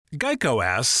Geico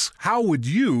asks, how would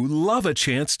you love a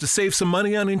chance to save some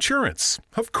money on insurance?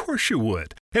 Of course you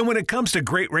would. And when it comes to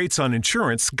great rates on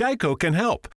insurance, Geico can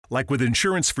help. Like with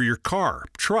insurance for your car,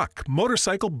 truck,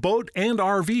 motorcycle, boat, and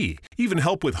RV. Even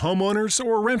help with homeowners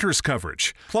or renters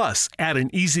coverage. Plus, add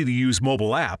an easy-to-use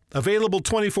mobile app, available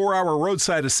 24-hour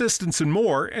roadside assistance and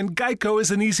more, and Geico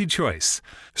is an easy choice.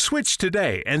 Switch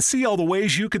today and see all the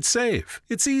ways you could save.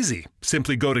 It's easy.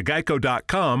 Simply go to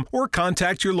geico.com or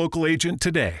contact your local agent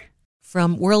today.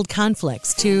 From world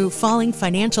conflicts to falling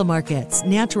financial markets,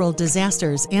 natural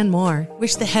disasters, and more.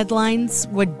 Wish the headlines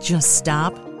would just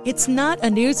stop? It's not a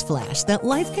newsflash that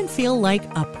life can feel like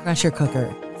a pressure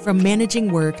cooker. From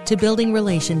managing work to building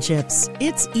relationships,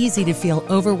 it's easy to feel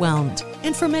overwhelmed.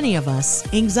 And for many of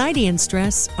us, anxiety and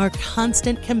stress are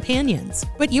constant companions.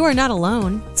 But you are not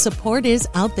alone. Support is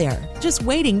out there, just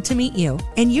waiting to meet you.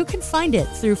 And you can find it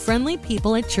through friendly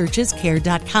people at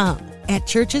churchescare.com. At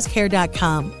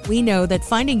churchescare.com, we know that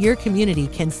finding your community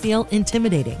can feel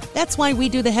intimidating. That's why we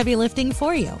do the heavy lifting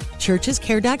for you.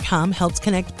 Churchescare.com helps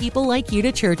connect people like you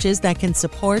to churches that can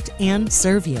support and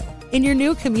serve you. In your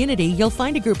new community, you'll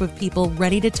find a group of people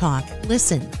ready to talk,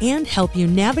 listen, and help you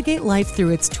navigate life through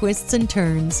its twists and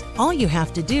turns. All you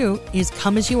have to do is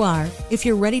come as you are. If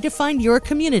you're ready to find your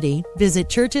community, visit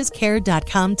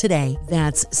churchescare.com today.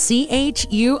 That's CHURCHES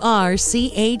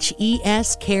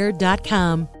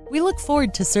care.com. We look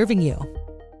forward to serving you.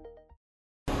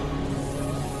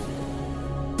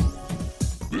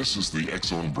 This is the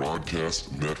TSOM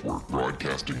Broadcast Network,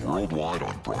 broadcasting worldwide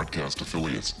on broadcast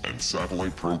affiliates and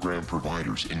satellite program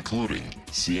providers, including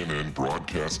CNN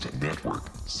Broadcast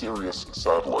Network, Sirius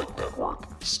Satellite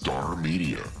Network, Star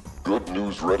Media, Good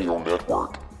News Radio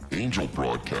Network, Angel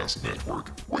Broadcast Network,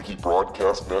 Wiki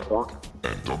Broadcast Network,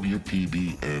 and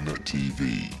WPBN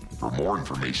TV. For more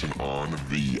information on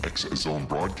the TSOM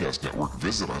Broadcast Network,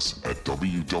 visit us at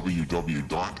www.xzbn.net.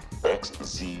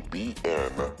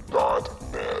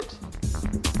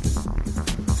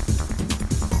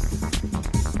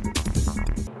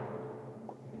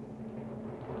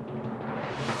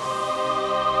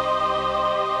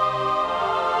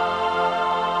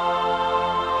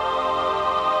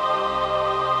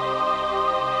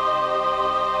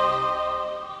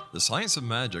 The Science of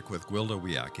Magic with Gwilda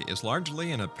Wiyaka is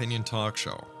largely an opinion talk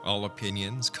show. All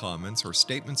opinions, comments, or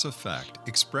statements of fact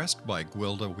expressed by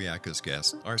Gwilda Wiyaka's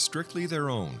guests are strictly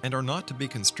their own and are not to be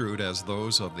construed as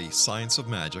those of the Science of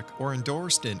Magic or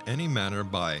endorsed in any manner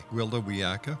by Gwilda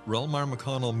Wiyaka, Relmar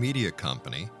McConnell Media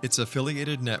Company, its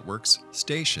affiliated networks,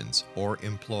 stations, or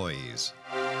employees.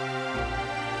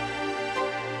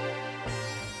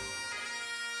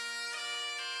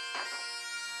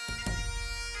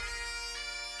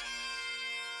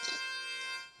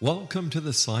 Welcome to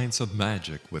the Science of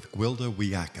Magic with Gwilda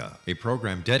Wiyaka, a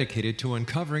program dedicated to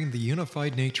uncovering the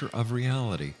unified nature of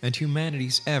reality and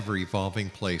humanity's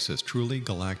ever-evolving place as truly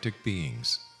galactic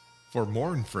beings. For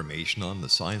more information on the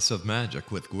Science of Magic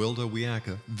with Gwilda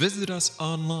Wiyaka, visit us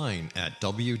online at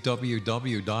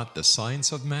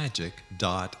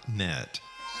www.thescienceofmagic.net.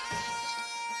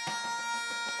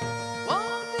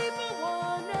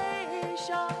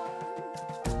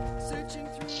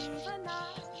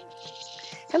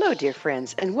 Hello, dear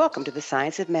friends, and welcome to the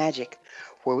Science of Magic,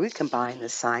 where we combine the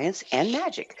science and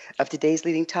magic of today's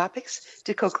leading topics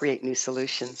to co-create new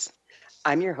solutions.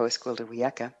 I'm your host, Gwilda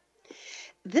Wiyaka.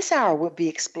 This hour we'll be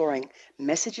exploring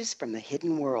messages from the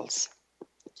hidden worlds.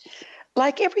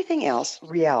 Like everything else,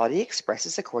 reality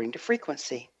expresses according to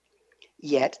frequency.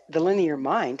 Yet, the linear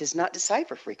mind does not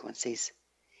decipher frequencies.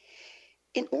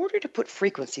 In order to put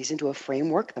frequencies into a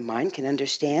framework the mind can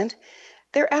understand,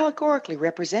 they're allegorically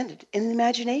represented in the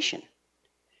imagination.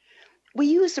 We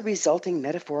use the resulting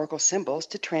metaphorical symbols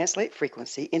to translate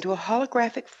frequency into a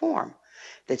holographic form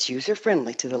that's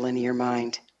user-friendly to the linear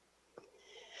mind.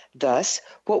 Thus,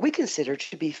 what we consider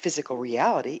to be physical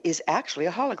reality is actually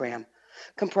a hologram,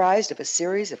 comprised of a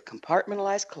series of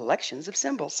compartmentalized collections of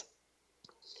symbols.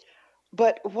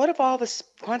 But what of all the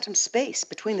quantum space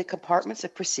between the compartments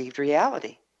of perceived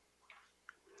reality?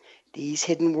 These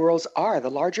hidden worlds are the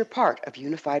larger part of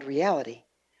unified reality,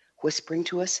 whispering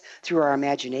to us through our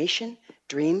imagination,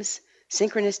 dreams,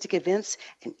 synchronistic events,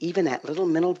 and even that little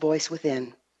mental voice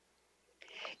within.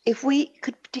 If we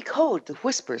could decode the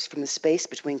whispers from the space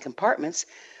between compartments,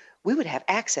 we would have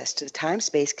access to the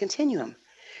time-space continuum,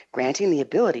 granting the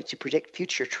ability to predict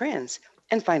future trends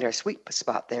and find our sweet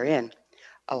spot therein,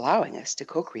 allowing us to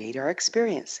co-create our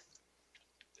experience.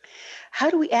 How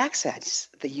do we access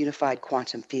the unified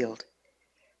quantum field?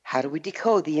 How do we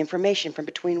decode the information from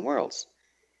between worlds?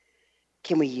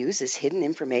 Can we use this hidden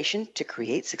information to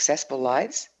create successful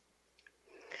lives?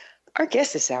 Our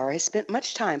guest this hour has spent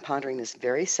much time pondering this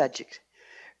very subject.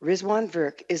 Rizwan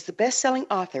Virk is the best-selling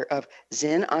author of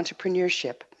Zen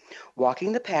Entrepreneurship,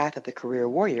 Walking the Path of the Career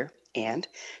Warrior, and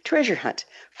Treasure Hunt,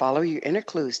 Follow Your Inner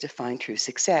Clues to Find True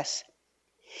Success.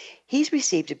 He's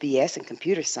received a BS in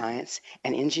Computer Science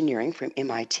and Engineering from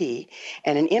MIT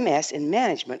and an MS in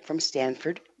Management from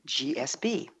Stanford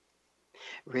GSB.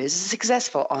 Riz is a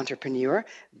successful entrepreneur,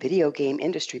 video game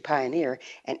industry pioneer,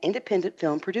 and independent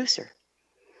film producer.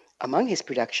 Among his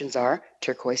productions are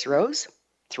Turquoise Rose,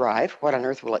 Thrive, What on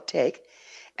Earth Will It Take,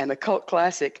 and the cult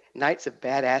classic Knights of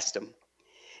Badassdom.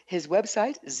 His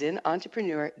website,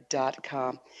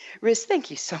 zenentrepreneur.com. Riz,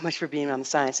 thank you so much for being on The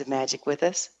Science of Magic with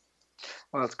us.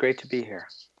 Well, it's great to be here.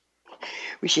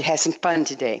 We should have some fun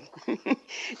today.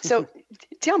 So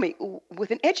tell me,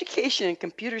 with an education in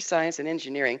computer science and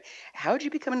engineering, how did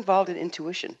you become involved in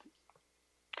intuition?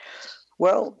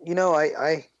 Well,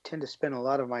 I tend to spend a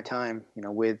lot of my time,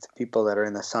 with people that are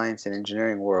in the science and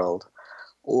engineering world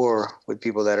or with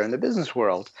people that are in the business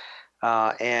world.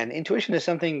 And intuition is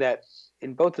something that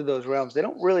in both of those realms, they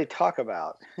don't really talk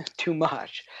about too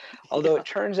much. Although it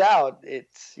turns out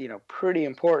it's, pretty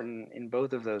important in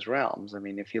both of those realms. I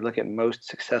mean, if you look at most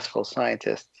successful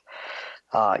scientists,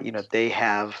 they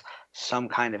have some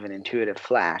kind of an intuitive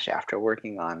flash after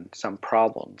working on some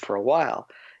problem for a while,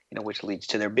 which leads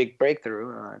to their big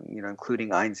breakthrough,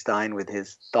 including Einstein with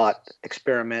his thought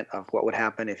experiment of what would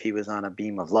happen if he was on a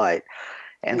beam of light.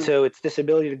 And so it's this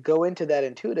ability to go into that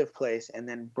intuitive place and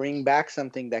then bring back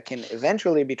something that can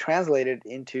eventually be translated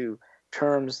into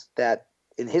terms that,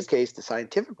 in his case, the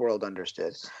scientific world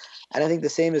understood. And I think the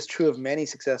same is true of many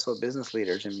successful business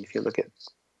leaders. I mean, if you look at,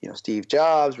 Steve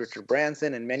Jobs, Richard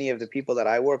Branson, and many of the people that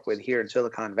I work with here in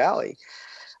Silicon Valley,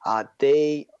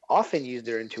 they often use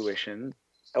their intuition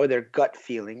or their gut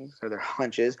feelings or their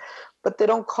hunches, but they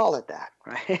don't call it that,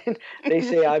 right? They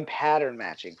say, I'm pattern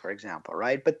matching, for example,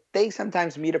 right? But they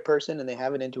sometimes meet a person and they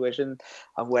have an intuition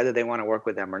of whether they want to work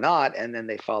with them or not, and then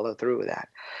they follow through with that.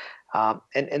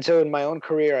 And so in my own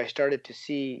career, I started to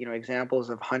see, examples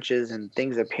of hunches and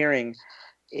things appearing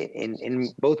in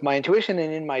both my intuition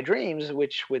and in my dreams,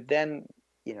 which would then,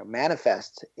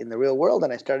 manifest in the real world.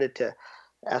 And I started to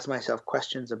ask myself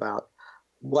questions about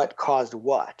what caused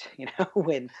what,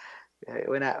 when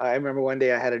I remember one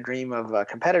day I had a dream of a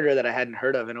competitor that I hadn't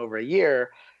heard of in over a year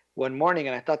one morning,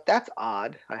 and I thought, that's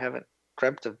odd. I haven't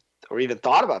dreamt of or even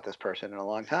thought about this person in a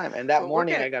long time. And that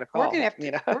morning I got a call. We're going to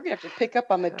have to pick up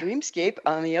on the dreamscape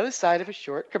on the other side of a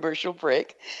short commercial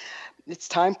break. It's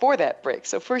time for that break.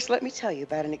 So first, let me tell you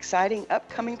about an exciting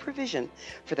upcoming provision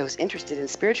for those interested in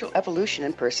spiritual evolution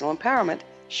and personal empowerment,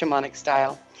 shamanic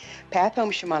style. Path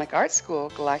Home Shamanic Art School,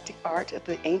 Galactic Art of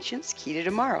the Ancients, Key to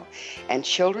Tomorrow, and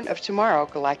Children of Tomorrow,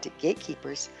 Galactic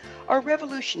Gatekeepers, are a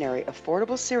revolutionary,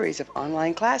 affordable series of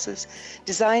online classes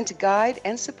designed to guide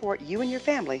and support you and your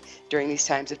family during these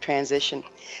times of transition.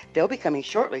 They'll be coming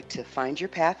shortly to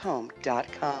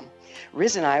findyourpathhome.com.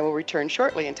 Riz and I will return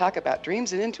shortly and talk about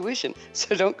dreams and intuition,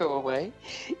 so don't go away.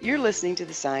 You're listening to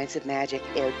The Science of Magic,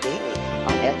 aired daily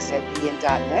on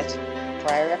xzbn.net.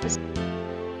 Prior episode.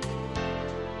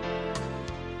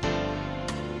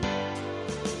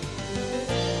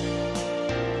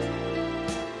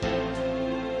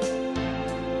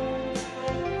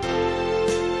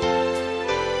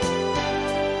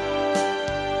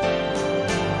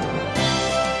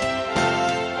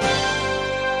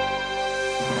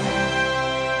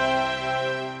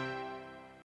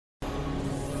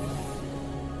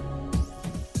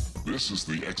 This is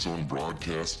the X-Zone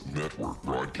Broadcast Network,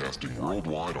 broadcasting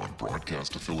worldwide on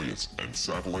broadcast affiliates and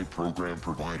satellite program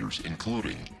providers,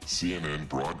 including CNN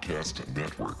Broadcast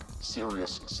Network,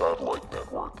 Sirius Satellite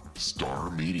Network,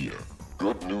 Star Media,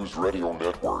 Good News Radio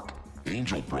Network,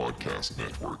 Angel Broadcast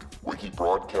Network, Wiki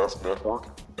Broadcast Network,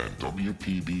 and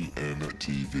WPBN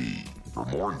TV. For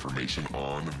more information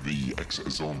on the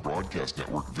X-Zone Broadcast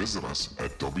Network, visit us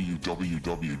at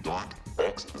www.xzbn.net.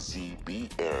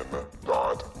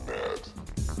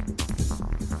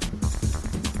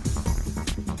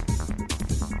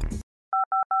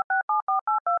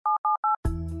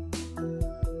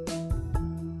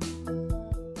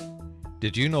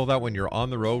 Did you know that when you're on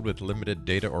the road with limited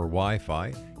data or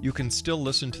Wi-Fi, you can still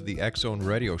listen to the X-Zone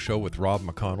Radio Show with Rob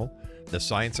McConnell, The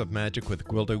Science of Magic with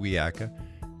Gwilda Wiyaka,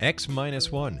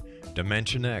 X-1,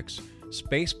 Dimension X,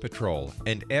 Space Patrol,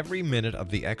 and every minute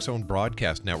of the X-Zone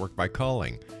Broadcast Network by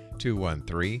calling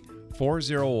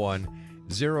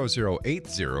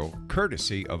 213-401-0080,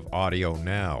 courtesy of Audio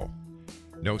Now.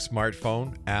 No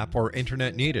smartphone, app, or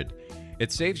internet needed.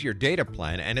 It saves your data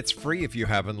plan and it's free if you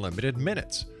have unlimited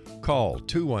minutes. Call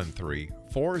 213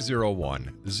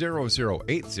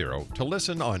 213-401-0080 to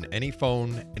listen on any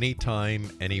phone, anytime,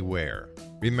 anywhere.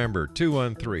 Remember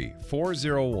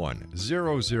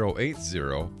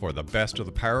 213-401-0080 for the best of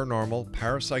the paranormal,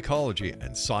 parapsychology,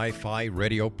 and sci-fi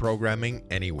radio programming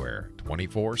anywhere,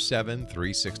 24/7,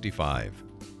 365.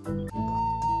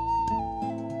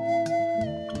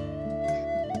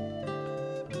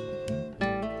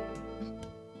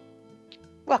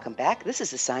 Welcome back. This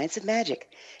is The Science of Magic,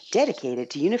 dedicated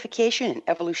to unification and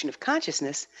evolution of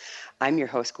consciousness. I'm your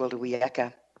host, Gwilda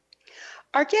Wiyaka.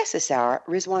 Our guest this hour,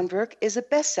 Rizwan Burke, is a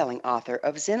best-selling author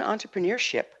of Zen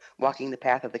Entrepreneurship, Walking the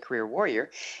Path of the Career Warrior,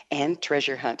 and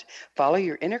Treasure Hunt, Follow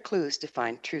Your Inner Clues to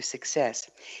Find True Success.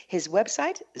 His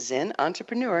website,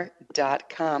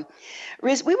 zenentrepreneur.com.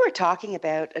 Riz, we were talking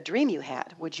about a dream you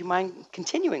had. Would you mind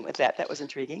continuing with that? That was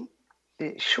intriguing.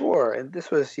 Sure. And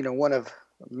this was, one of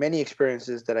many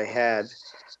experiences that I had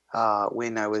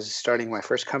when I was starting my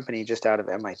first company just out of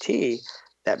MIT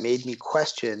that made me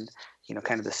question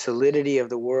kind of the solidity of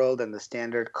the world and the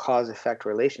standard cause-effect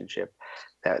relationship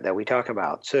that we talk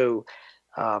about. So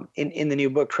in the new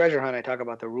book, Treasure Hunt, I talk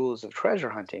about the rules of treasure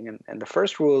hunting. And the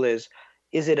first rule is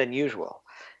it unusual?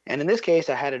 And in this case,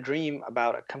 I had a dream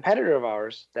about a competitor of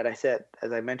ours that I said,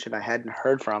 as I mentioned, I hadn't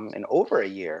heard from in over a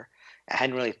year. I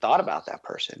hadn't really thought about that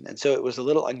person. And so it was a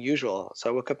little unusual. So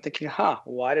I woke up thinking,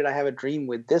 why did I have a dream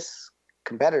with this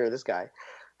competitor, this guy?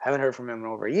 I haven't heard from him in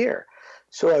over a year.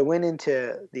 So I went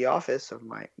into the office of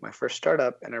my first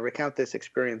startup, and I recount this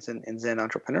experience in Zen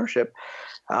entrepreneurship.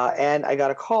 And I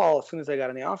got a call as soon as I got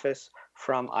in the office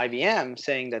from IBM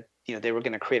saying that they were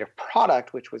going to create a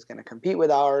product which was going to compete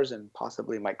with ours and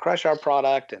possibly might crush our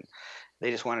product. And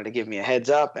they just wanted to give me a heads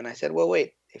up. And I said, well,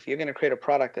 wait, if you're going to create a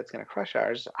product that's going to crush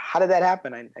ours, how did that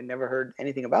happen? I never heard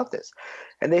anything about this.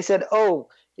 And they said,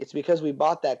 it's because we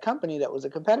bought that company that was a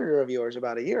competitor of yours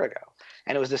about a year ago.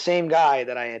 And it was the same guy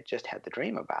that I had just had the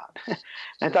dream about. And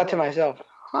I thought to myself,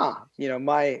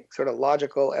 my sort of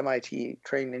logical MIT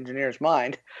trained engineer's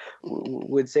mind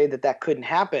would say that couldn't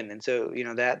happen. And so,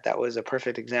 that was a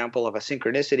perfect example of a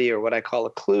synchronicity, or what I call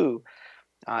a clue,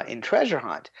 in Treasure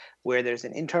Hunt, where there's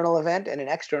an internal event and an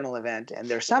external event, and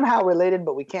they're somehow related,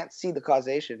 but we can't see the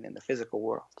causation in the physical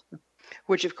world.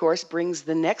 Which, of course, brings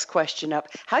the next question up.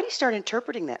 How do you start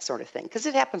interpreting that sort of thing? Because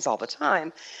it happens all the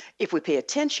time if we pay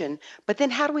attention, but then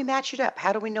how do we match it up?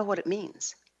 How do we know what it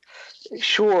means?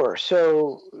 Sure.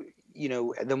 So,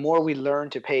 the more we learn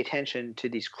to pay attention to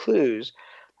these clues,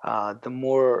 the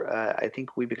more I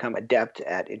think we become adept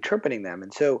at interpreting them.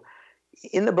 And so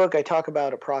in the book, I talk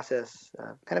about a process,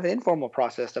 kind of an informal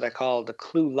process that I call the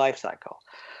clue life cycle.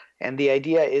 And the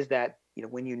idea is that,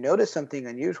 when you notice something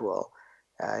unusual,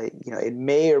 it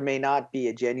may or may not be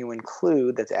a genuine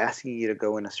clue that's asking you to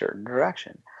go in a certain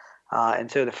direction.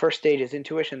 And so the first stage is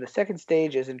intuition. The second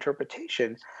stage is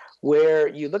interpretation, where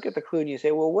you look at the clue and you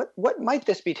say, well, what might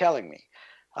this be telling me?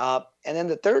 And then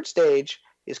the third stage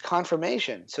is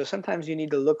confirmation. So sometimes you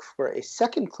need to look for a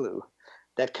second clue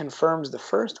that confirms the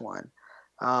first one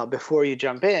before you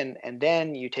jump in, and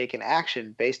then you take an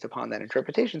action based upon that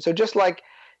interpretation. So just like,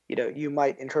 you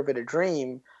might interpret a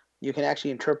dream, you can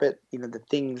actually interpret, the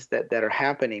things that are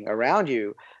happening around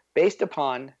you based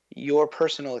upon your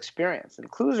personal experience. And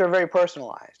clues are very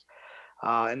personalized.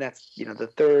 And that's,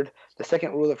 the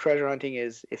second rule of treasure hunting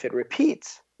is if it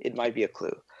repeats, it might be a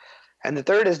clue. And the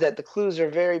third is that the clues are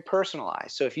very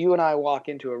personalized. So if you and I walk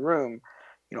into a room,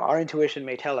 our intuition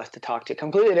may tell us to talk to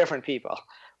completely different people.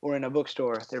 Or in a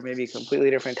bookstore, there may be completely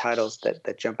different titles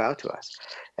that jump out to us.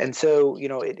 And so,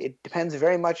 it depends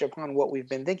very much upon what we've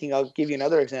been thinking. I'll give you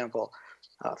another example.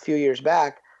 A few years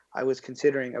back, I was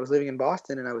living in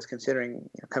Boston, and I was considering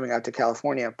coming out to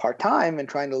California part-time and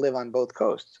trying to live on both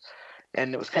coasts.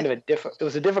 And it was kind of it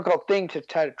was a difficult thing to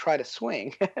try to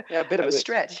swing. Yeah, a bit of a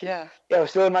stretch, yeah. Yeah, I was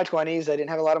still in my 20s. I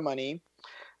didn't have a lot of money.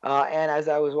 And as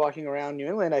I was walking around New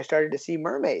England, I started to see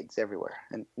mermaids everywhere.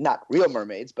 And not real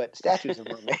mermaids, but statues of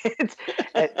mermaids.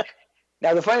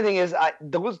 Now, the funny thing is,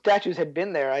 those statues had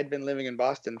been there. I'd been living in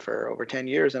Boston for over 10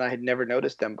 years, and I had never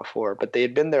noticed them before. But they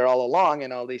had been there all along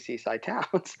in all these seaside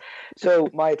towns. So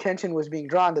my attention was being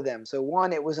drawn to them. So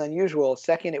one, it was unusual.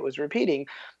 Second, it was repeating.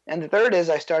 And the third is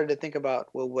I started to think about,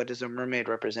 well, what does a mermaid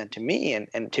represent to me?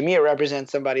 And to me, it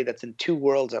represents somebody that's in two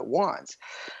worlds at once.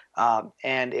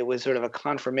 And it was sort of a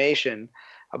confirmation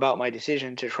about my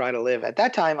decision to try to live at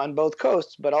that time on both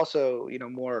coasts, but also,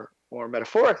 more or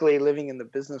metaphorically, living in the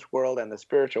business world and the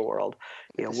spiritual world,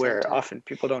 where often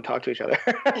people don't talk to each other.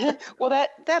 Well,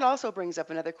 that also brings up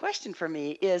another question for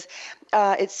me is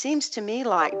it seems to me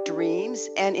like dreams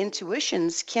and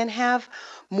intuitions can have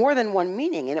more than one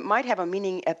meaning, and it might have a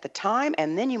meaning at the time,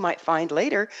 and then you might find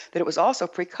later that it was also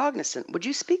precognizant. Would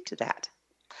you speak to that?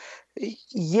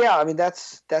 Yeah, I mean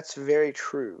that's very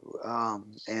true.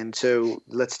 And so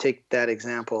let's take that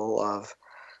example of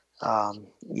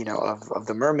of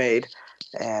the mermaid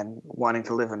and wanting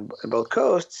to live in both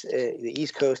coasts, the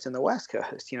East Coast and the West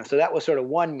Coast. So that was sort of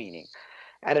one meaning.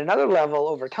 At another level,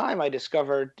 over time, I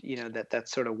discovered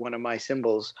that's sort of one of my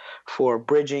symbols for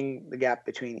bridging the gap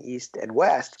between East and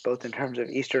West, both in terms of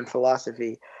Eastern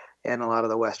philosophy and a lot of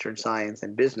the Western science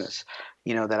and business,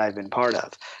 that I've been part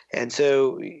of. And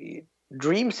so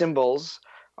dream symbols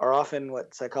are often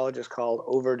what psychologists call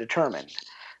overdetermined,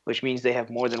 which means they have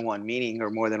more than one meaning or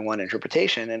more than one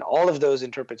interpretation. And all of those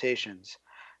interpretations,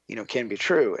 can be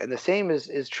true. And the same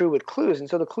is true with clues. And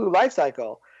so the clue life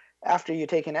cycle, after you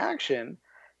take an action,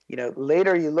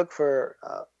 later you look for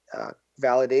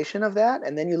validation of that,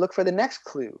 and then you look for the next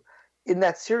clue in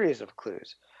that series of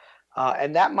clues.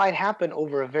 And that might happen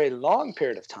over a very long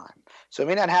period of time. So it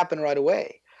may not happen right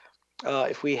away.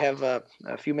 If we have a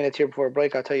few minutes here before a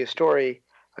break, I'll tell you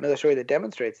another story that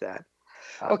demonstrates that.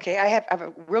 Okay, I have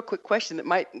a real quick question that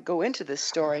might go into this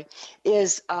story.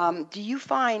 Is do you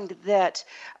find that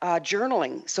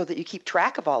journaling so that you keep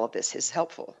track of all of this is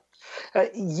helpful?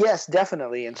 Yes,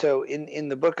 definitely. And so in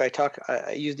the book,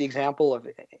 I use the example of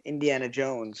Indiana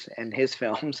Jones and his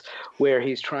films where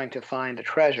he's trying to find a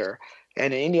treasure.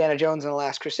 And in Indiana Jones and the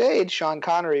Last Crusade, Sean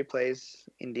Connery plays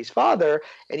Indy's father,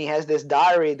 and he has this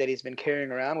diary that he's been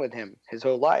carrying around with him his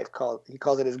whole life. He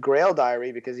calls it his Grail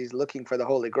diary because he's looking for the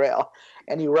Holy Grail.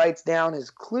 And he writes down his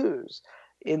clues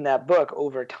in that book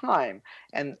over time.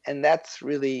 And that's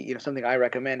really something I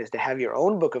recommend, is to have your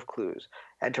own book of clues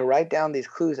and to write down these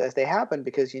clues as they happen,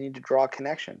 because you need to draw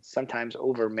connections, sometimes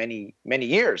over many, many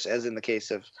years, as in the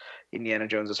case of Indiana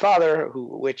Jones's father,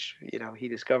 which he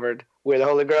discovered where the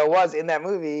Holy Grail was in that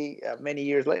movie many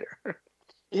years later.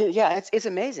 Yeah, it's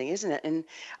amazing, isn't it?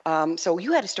 And so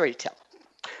you had a story to tell.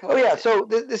 Oh yeah, so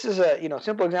this is a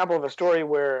simple example of a story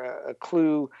where a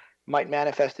clue might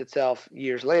manifest itself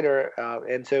years later.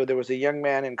 And so there was a young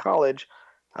man in college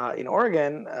in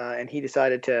Oregon, and he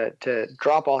decided to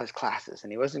drop all his classes,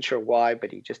 and he wasn't sure why,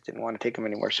 but he just didn't want to take them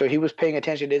anymore. So he was paying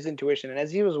attention to his intuition, and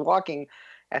as he was walking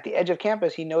at the edge of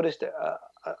campus, he noticed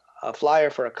a flyer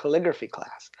for a calligraphy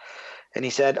class. And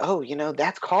he said, "Oh,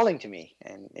 that's calling to me."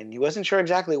 And he wasn't sure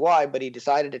exactly why, but he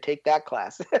decided to take that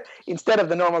class instead of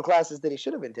the normal classes that he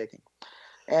should have been taking.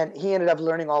 And he ended up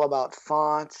learning all about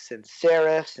fonts and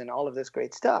serifs and all of this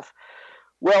great stuff.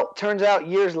 Well, turns out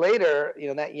years later,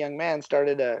 that young man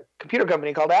started a computer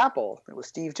company called Apple. It was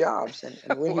Steve Jobs.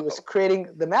 And when he was creating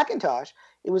the Macintosh,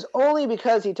 it was only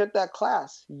because he took that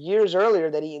class years earlier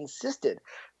that he insisted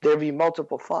there be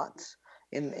multiple fonts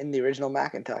in the original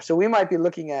Macintosh. So we might be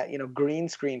looking at, green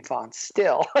screen fonts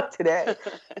still today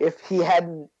if he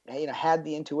hadn't, had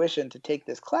the intuition to take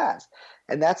this class.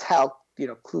 And that's how,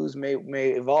 clues may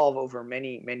evolve over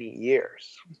many, many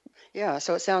years. Yeah,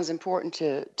 so it sounds important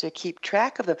to keep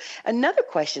track of them. Another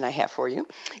question I have for you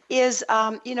is,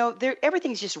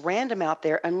 everything's just random out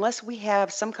there unless we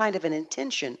have some kind of an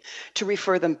intention to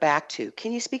refer them back to.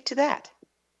 Can you speak to that?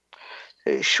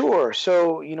 Sure.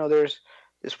 So, there's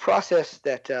this process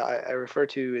that I refer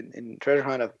to in Treasure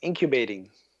Hunt of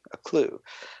incubating a clue.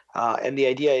 And the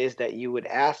idea is that you would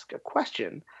ask a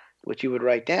question, which you would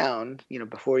write down,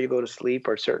 before you go to sleep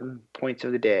or certain points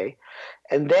of the day.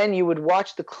 And then you would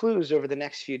watch the clues over the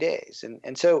next few days.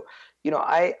 And so,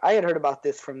 I had heard about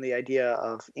this from the idea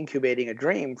of incubating a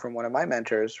dream from one of my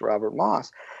mentors, Robert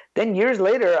Moss. Then years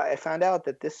later, I found out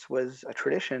that this was a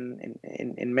tradition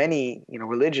in many,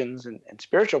 religions and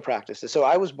spiritual practices. So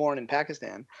I was born in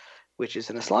Pakistan, which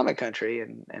is an Islamic country,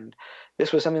 and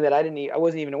this was something that I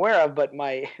wasn't even aware of, but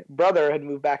my brother had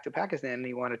moved back to Pakistan, and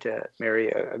he wanted to marry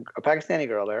a Pakistani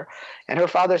girl there, and her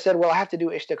father said, "Well, I have to do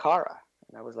ishtikhara,"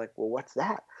 and I was like, "Well, what's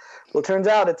that?" Well, it turns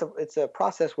out it's a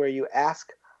process where you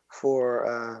ask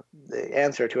for the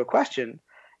answer to a question,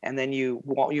 and then you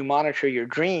monitor your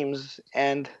dreams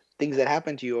and things that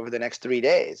happen to you over the next 3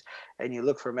 days, and you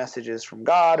look for messages from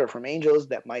God or from angels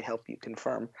that might help you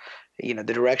confirm, the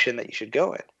direction that you should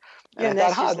go in. And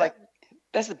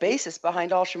that's the basis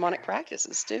behind all shamanic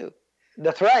practices too.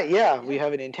 That's right. Yeah. We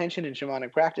have an intention in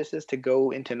shamanic practices to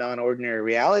go into non-ordinary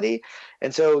reality.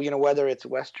 And so, whether it's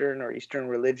Western or Eastern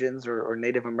religions or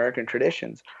Native American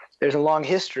traditions, there's a long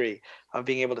history of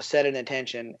being able to set an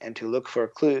intention and to look for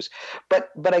clues. But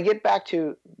I get back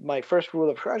to my first rule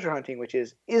of treasure hunting, which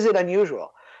is it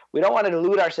unusual? We don't want to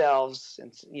delude ourselves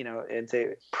and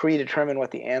say predetermine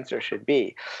what the answer should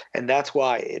be. And that's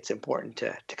why it's important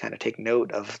to kind of take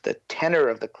note of the tenor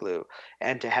of the clue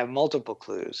and to have multiple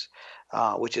clues,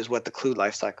 which is what the clue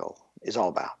life cycle is all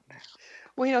about.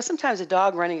 Well, sometimes a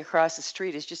dog running across the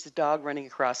street is just a dog running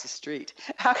across the street.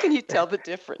 How can you tell the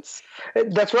difference?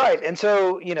 That's right. And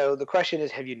so, the question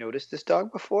is, have you noticed this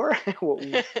dog before?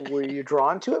 Were you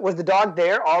drawn to it? Was the dog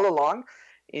there all along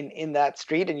in that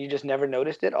street and you just never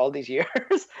noticed it all these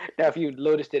years? Now, if you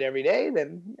noticed it every day,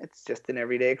 then it's just an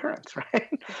everyday occurrence,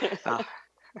 right?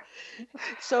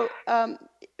 So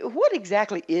what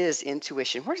exactly is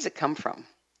intuition? Where does it come from?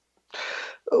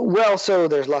 Well, so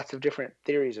there's lots of different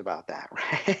theories about that,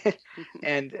 right?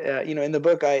 And, in the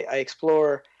book, I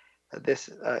explore this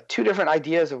two different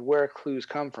ideas of where clues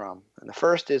come from. And the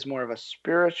first is more of a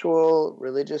spiritual,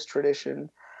 religious tradition.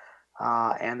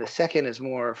 And the second is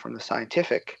more from the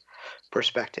scientific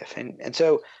perspective. And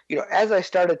so, as I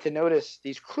started to notice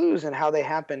these clues and how they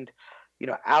happened,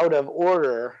 out of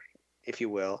order, if you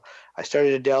will, I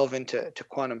started to delve into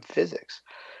quantum physics.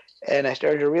 And I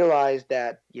started to realize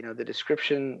that, the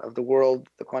description of the world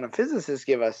the quantum physicists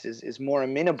give us is more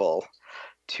amenable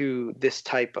to this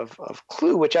type of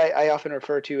clue, which I often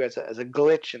refer to as a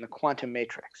glitch in the quantum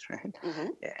matrix, right? Mm-hmm.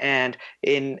 And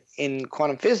in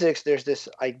quantum physics, there's this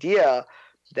idea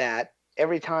that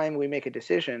every time we make a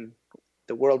decision,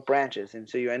 the world branches, and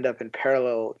so you end up in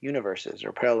parallel universes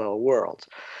or parallel worlds.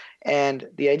 And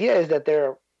the idea is that there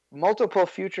are multiple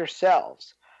future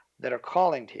selves that are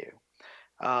calling to you.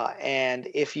 And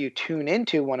if you tune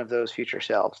into one of those future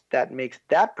selves, that makes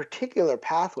that particular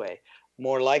pathway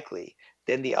more likely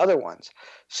than the other ones.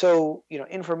 So,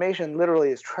 information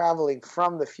literally is traveling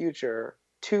from the future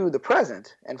to the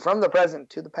present and from the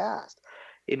present to the past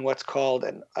in what's called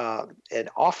an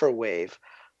offer wave,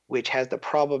 which has the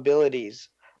probabilities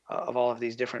of all of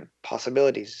these different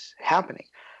possibilities happening.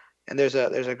 And there's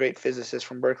a great physicist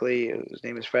from Berkeley, whose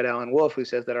name is Fred Alan Wolf, who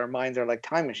says that our minds are like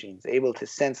time machines, able to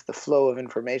sense the flow of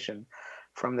information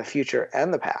from the future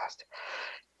and the past.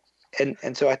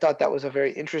 And so I thought that was a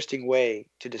very interesting way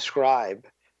to describe,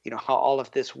 how all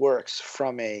of this works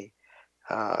from a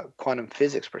quantum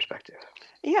physics perspective.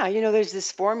 Yeah, there's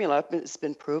this formula that's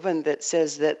been proven that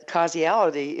says that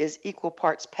causality is equal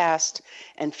parts past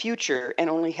and future and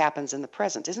only happens in the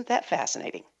present. Isn't that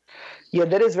fascinating? Yeah,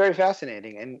 that is very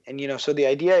fascinating. And so the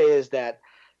idea is that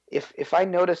if I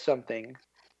notice something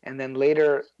and then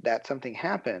later that something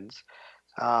happens,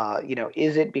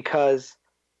 is it because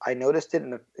I noticed it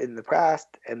in the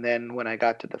past and then when I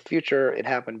got to the future it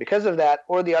happened because of that,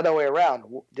 or the other way around?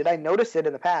 Did I notice it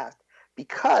in the past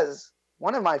because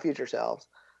one of my future selves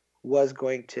was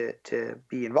going to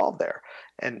be involved there?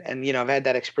 And I've had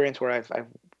that experience where I've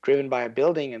driven by a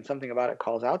building and something about it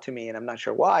calls out to me and I'm not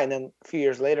sure why. And then a few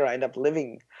years later, I end up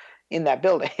living in that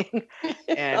building.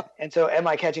 and so am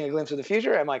I catching a glimpse of the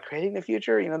future? Am I creating the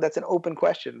future? That's an open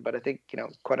question. But I think,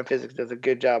 quantum physics does a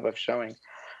good job of showing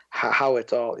how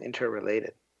it's all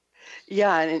interrelated.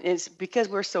 Yeah, and it's because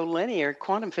we're so linear,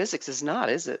 quantum physics is not,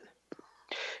 is it?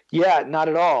 Yeah, not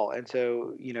at all. And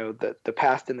so, the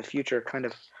past and the future kind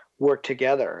of work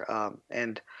together.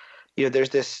 And there's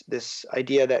this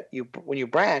idea that when you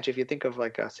branch, if you think of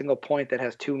like a single point that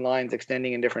has two lines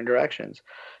extending in different directions,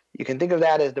 you can think of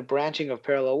that as the branching of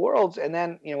parallel worlds. And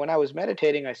then, when I was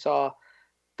meditating, I saw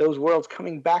those worlds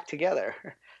coming back together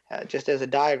just as a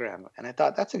diagram. And I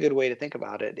thought that's a good way to think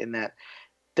about it, in that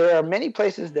there are many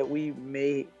places that we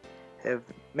may have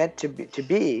meant to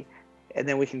be, and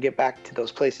then we can get back to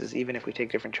those places even if we take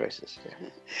different choices.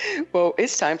 Yeah. Well,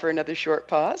 it's time for another short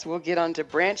pause. We'll get on to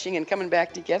branching and coming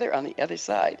back together on the other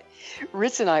side.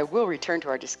 Ritz and I will return to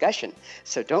our discussion,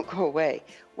 so don't go away.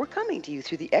 We're coming to you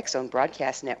through the X-Zone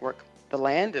Broadcast Network, the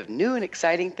land of new and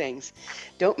exciting things.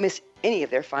 Don't miss any of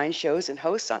their fine shows and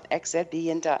hosts on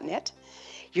xzbn.net.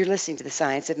 You're listening to The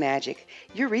Science of Magic,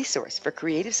 your resource for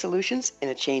creative solutions in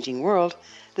a changing world,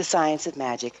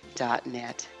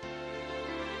 thescienceofmagic.net.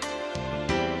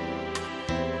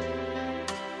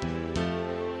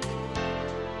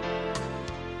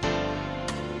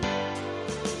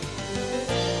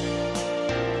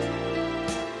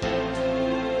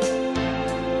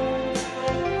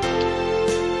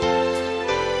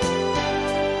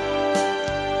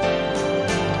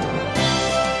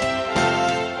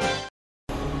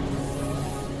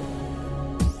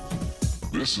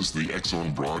 This is the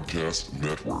X-Zone Broadcast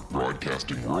Network,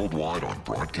 broadcasting worldwide on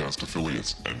broadcast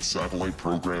affiliates and satellite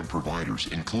program providers,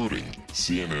 including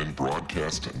CNN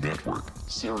Broadcast Network,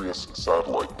 Sirius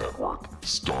Satellite Network,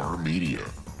 Star Media,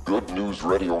 Good News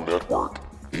Radio Network,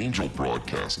 Angel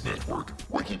Broadcast Network,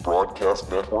 Wiki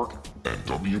Broadcast Network, and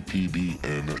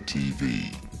WPBN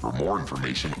TV. For more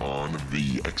information on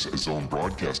the X-Zone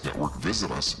Broadcast Network, visit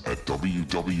us at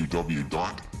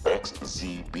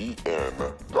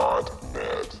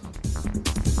www.xzbn.net.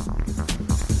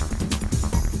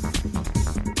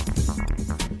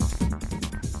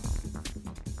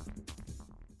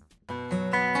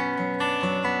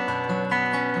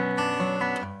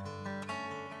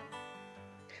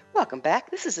 Welcome back.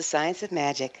 This is the Science of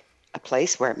Magic, a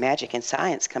place where magic and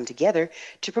science come together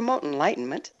to promote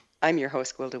enlightenment. I'm your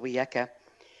host, Gwilda Wiyaka.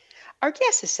 Our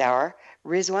guest this hour,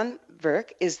 Rizwan Virk,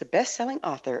 is the best-selling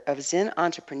author of Zen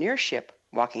Entrepreneurship,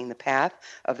 Walking the Path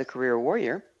of the Career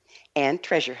Warrior, and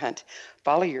Treasure Hunt,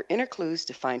 Follow Your Inner Clues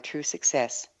to Find True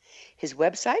Success. His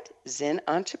website,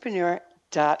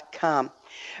 zenentrepreneur.com.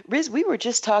 Riz, we were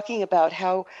just talking about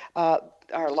how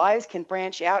our lives can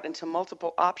branch out into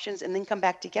multiple options and then come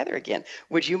back together again.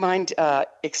 Would you mind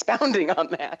expounding on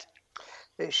that?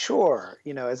 Sure.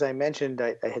 As I mentioned,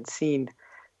 I had seen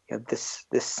this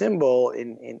symbol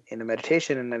in a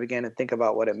meditation, and I began to think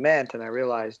about what it meant, and I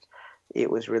realized it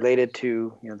was related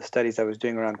to the studies I was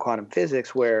doing around quantum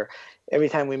physics, where every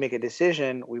time we make a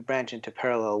decision, we branch into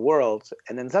parallel worlds,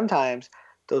 and then sometimes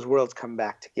those worlds come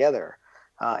back together.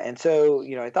 And so,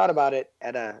 I thought about it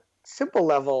at a simple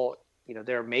level.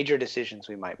 There are major decisions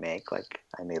we might make, like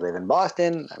I may live in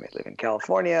Boston, I may live in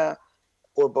California,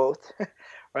 or both,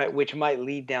 right, which might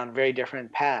lead down very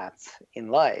different paths in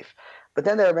life. But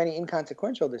then there are many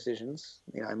inconsequential decisions.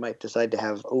 I might decide to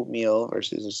have oatmeal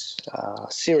versus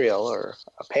cereal or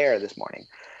a pear this morning.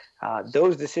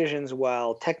 Those decisions,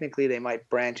 while technically they might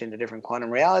branch into different quantum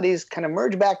realities, kind of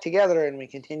merge back together and we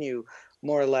continue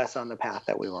more or less on the path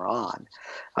that we were on.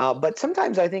 But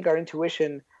sometimes I think our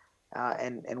intuition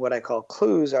and what I call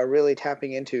clues are really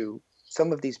tapping into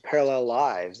some of these parallel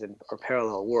lives or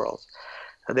parallel worlds.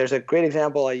 There's a great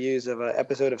example I use of an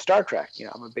episode of Star Trek.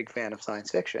 I'm a big fan of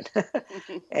science fiction.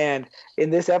 And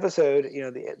in this episode,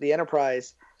 the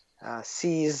Enterprise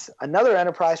sees another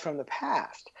Enterprise from the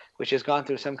past, which has gone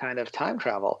through some kind of time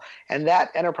travel. And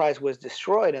that Enterprise was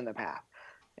destroyed in the past.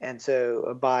 And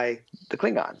so by the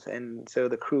Klingons. And so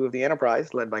the crew of the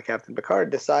Enterprise, led by Captain Picard,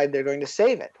 decide they're going to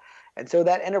save it. And so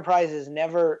that Enterprise is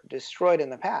never destroyed in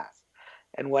the past.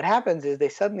 And what happens is they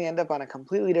suddenly end up on a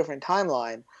completely different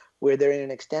timeline where they're in an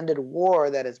extended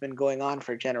war that has been going on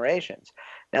for generations.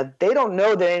 Now, they don't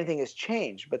know that anything has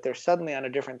changed, but they're suddenly on a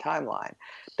different timeline.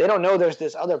 They don't know there's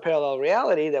this other parallel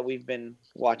reality that we've been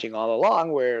watching all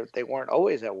along where they weren't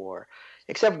always at war.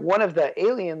 Except one of the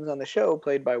aliens on the show,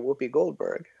 played by Whoopi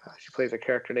Goldberg, she plays a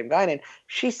character named Guinan,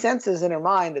 she senses in her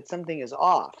mind that something is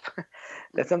off,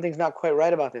 that something's not quite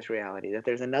right about this reality, that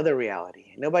there's another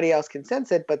reality. Nobody else can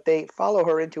sense it, but they follow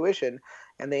her intuition,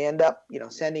 and they end up,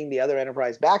 sending the other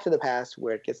Enterprise back to the past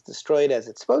where it gets destroyed as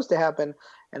it's supposed to happen,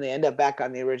 and they end up back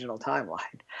on the original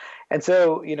timeline. And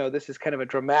so, this is kind of a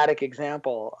dramatic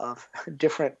example of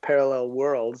different parallel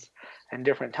worlds and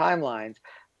different timelines.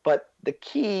 But the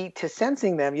key to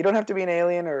sensing them, you don't have to be an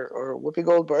alien or Whoopi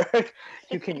Goldberg.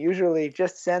 You can usually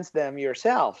just sense them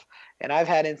yourself. And I've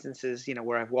had instances,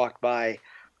 where I've walked by,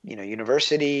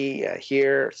 university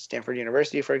here, Stanford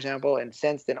University, for example, and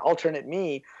sensed an alternate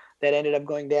me that ended up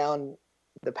going down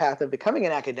the path of becoming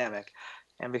an academic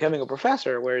and becoming a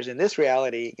professor. Whereas in this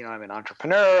reality, I'm an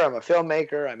entrepreneur, I'm a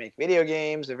filmmaker, I make video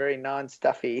games, a very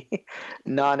non-stuffy,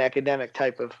 non-academic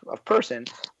type of person.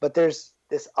 But there's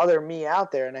this other me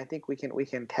out there, and I think we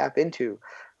can tap into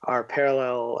our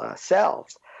parallel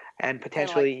selves and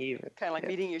potentially kind of like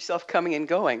meeting yourself coming and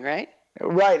going, right?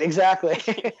 Right, exactly.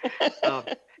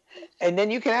 And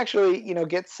then you can actually,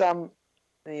 get some,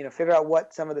 figure out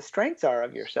what some of the strengths are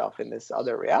of yourself in this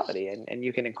other reality, and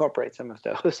you can incorporate some of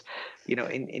those,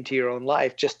 into your own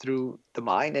life just through the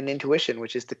mind and intuition,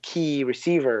 which is the key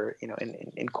receiver,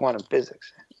 in quantum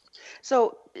physics.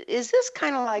 So is this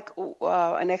kind of like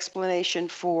an explanation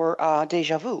for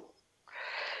déjà vu?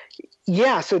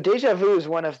 Yeah, so déjà vu is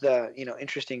one of the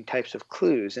interesting types of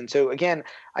clues. And so again,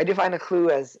 I define a clue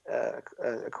as a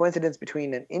coincidence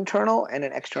between an internal and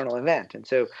an external event. And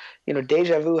so,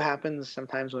 déjà vu happens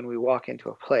sometimes when we walk into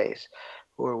a place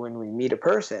or when we meet a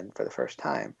person for the first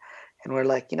time. And we're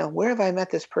like, where have I met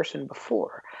this person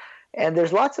before? And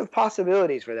there's lots of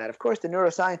possibilities for that. Of course, the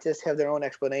neuroscientists have their own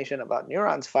explanation about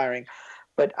neurons firing.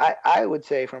 But I would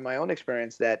say from my own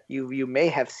experience that you may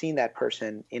have seen that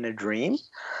person in a dream,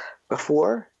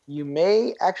 before, you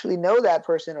may actually know that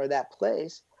person or that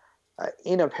place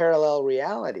in a parallel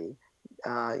reality.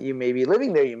 You may be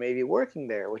living there, you may be working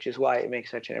there, which is why it makes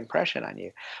such an impression on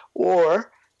you.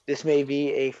 Or this may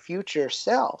be a future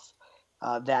self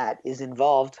that is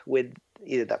involved with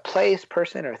either the place,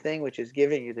 person, or thing which is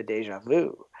giving you the deja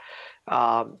vu.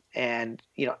 And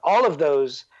all of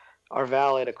those are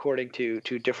valid according to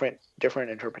different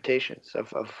interpretations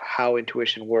of how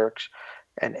intuition works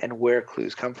and where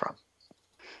clues come from.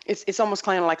 It's almost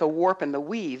kind of like a warp and the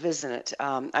weave, isn't it?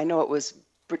 I know it was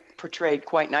portrayed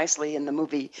quite nicely in the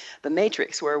movie The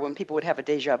Matrix, where when people would have a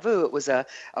deja vu, it was a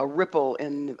ripple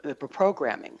in the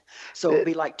programming. So it would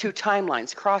be like two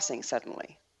timelines crossing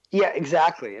suddenly. Yeah,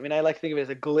 exactly. I mean, I like to think of it as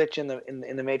a glitch in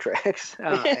the Matrix.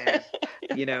 And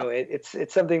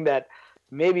it's something that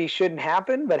maybe shouldn't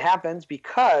happen, but happens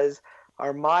because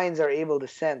our minds are able to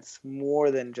sense more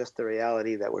than just the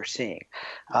reality that we're seeing.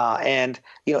 And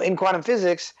in quantum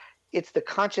physics, it's the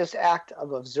conscious act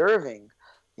of observing,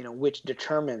 which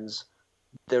determines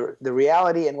the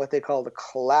reality and what they call the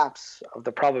collapse of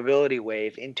the probability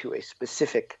wave into a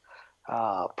specific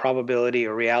probability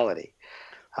or reality.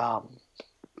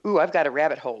 Ooh, I've got a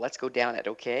rabbit hole. Let's go down it,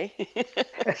 okay?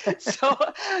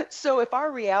 So if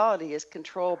our reality is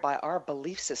controlled by our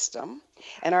belief system,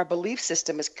 and our belief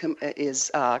system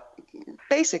is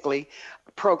basically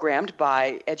programmed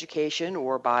by education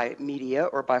or by media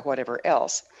or by whatever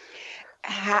else,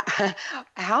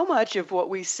 how much of what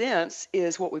we sense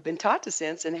is what we've been taught to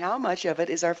sense, and how much of it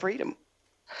is our freedom?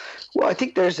 Well, I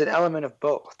think there's an element of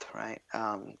both, right?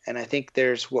 And I think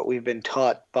there's what we've been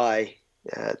taught by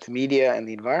the media and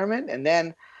the environment. And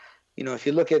then, if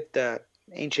you look at the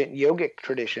ancient yogic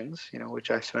traditions, which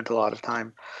I've spent a lot of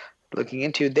time looking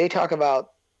into, they talk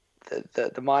about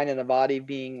the mind and the body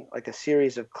being like a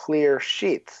series of clear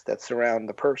sheaths that surround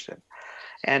the person.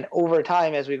 And over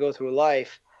time, as we go through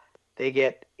life, they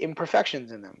get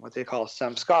imperfections in them, what they call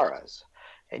samskaras.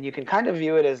 And you can kind of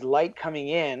view it as light coming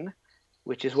in,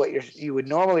 which is what you would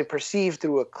normally perceive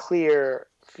through a clear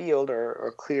field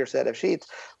or clear set of sheets,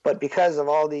 but because of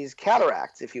all these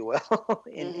cataracts, if you will,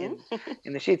 in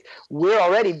the sheets, we're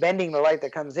already bending the light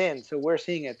that comes in, so we're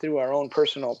seeing it through our own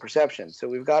personal perceptions. So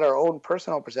we've got our own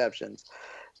personal perceptions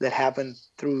that happen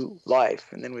through life,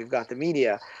 and then we've got the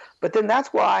media. But then that's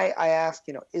why I ask,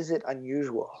 is it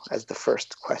unusual as the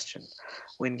first question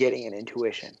when getting an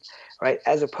intuition, right?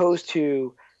 As opposed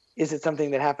to, is it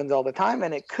something that happens all the time?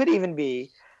 And it could even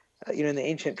be, in the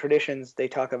ancient traditions, they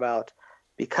talk about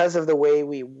because of the way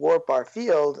we warp our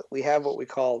field, we have what we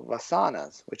call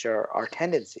vasanas, which are our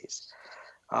tendencies.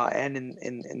 And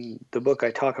in the book,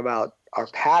 I talk about our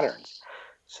patterns,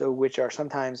 so which are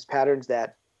sometimes patterns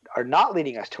that are not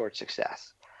leading us towards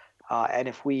success. And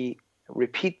if we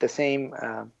repeat the same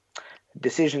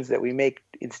decisions that we make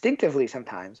instinctively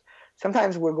sometimes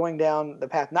we're going down the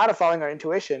path not of following our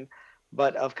intuition,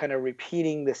 but of kind of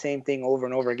repeating the same thing over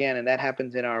and over again. And that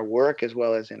happens in our work as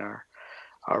well as in our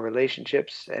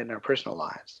relationships and our personal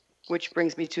lives. Which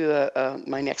brings me to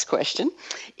my next question,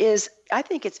 is I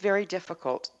think it's very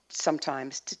difficult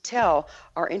sometimes to tell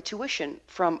our intuition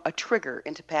from a trigger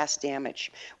into past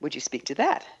damage. Would you speak to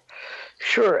that?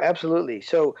 Sure, absolutely.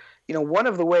 So, one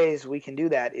of the ways we can do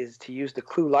that is to use the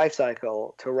clue life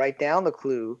cycle to write down the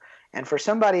clue. And for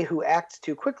somebody who acts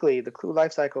too quickly, the clue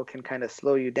life cycle can kind of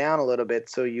slow you down a little bit,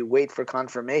 so you wait for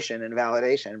confirmation and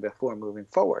validation before moving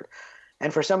forward.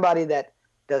 And for somebody that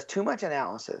does too much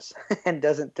analysis and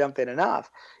doesn't dump in enough,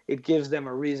 it gives them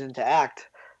a reason to act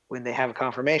when they have a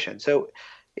confirmation. So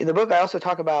in the book, I also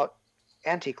talk about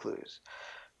anti-clues.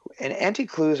 And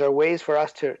anti-clues are ways for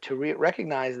us to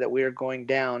recognize that we are going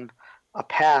down a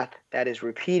path that is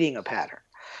repeating a pattern.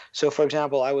 So, for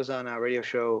example, I was on a radio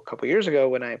show a couple years ago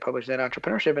when I published Zen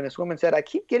Entrepreneurship, and this woman said, I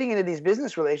keep getting into these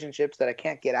business relationships that I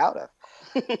can't get out of.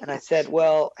 And I said,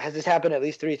 well, has this happened at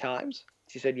least 3 times?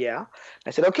 She said, yeah.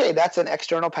 I said, okay, that's an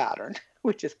external pattern,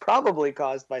 which is probably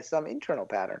caused by some internal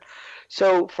pattern.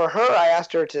 So for her, I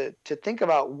asked her to think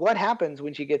about what happens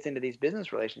when she gets into these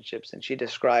business relationships. And she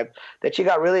described that she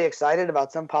got really excited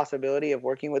about some possibility of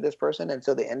working with this person. And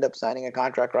so they end up signing a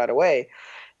contract right away.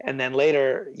 And then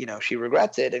later, she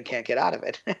regrets it and can't get out of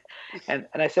it. And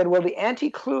I said, well, the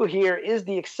anti-clue here is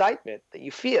the excitement that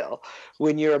you feel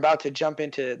when you're about to jump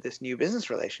into this new business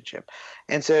relationship.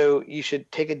 And so you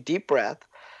should take a deep breath.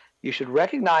 You should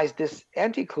recognize this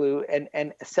anti-clue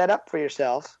and set up for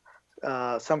yourself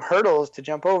some hurdles to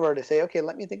jump over to say, okay,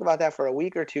 let me think about that for a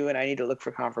week or 2, and I need to look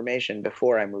for confirmation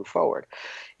before I move forward.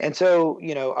 And so,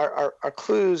 our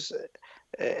clues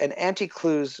and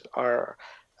anti-clues are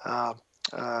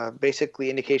basically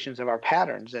indications of our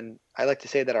patterns. And I like to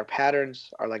say that our patterns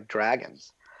are like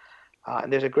dragons.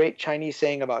 And there's a great Chinese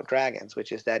saying about dragons,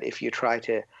 which is that if you try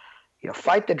to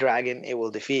fight the dragon, it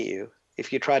will defeat you.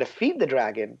 If you try to feed the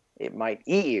dragon, it might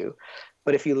eat you.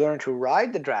 But if you learn to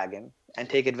ride the dragon and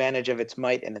take advantage of its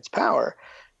might and its power,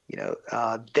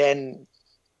 then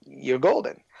you're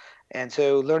golden. And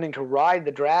so learning to ride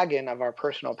the dragon of our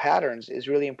personal patterns is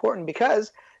really important,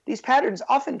 because these patterns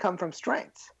often come from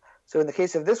strengths. So in the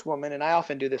case of this woman, and I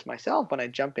often do this myself when I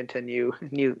jump into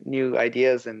new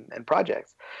ideas and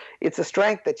projects, it's a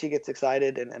strength that she gets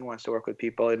excited and wants to work with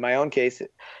people. In my own case,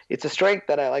 it's a strength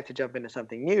that I like to jump into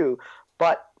something new,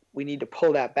 but we need to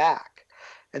pull that back.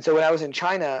 And so when I was in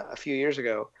China a few years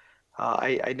ago,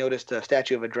 I noticed a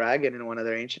statue of a dragon in one of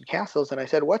their ancient castles, and I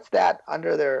said, "What's that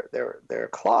under their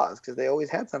claws?" Because they always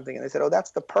had something, and they said, "Oh,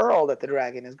 that's the pearl that the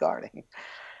dragon is guarding."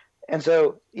 And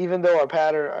so even though our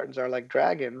patterns are like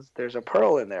dragons, there's a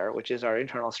pearl in there, which is our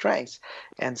internal strengths.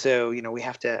 And so, we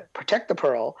have to protect the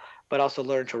pearl, but also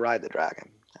learn to ride the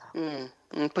dragon.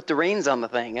 Put the reins on the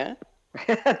thing, huh?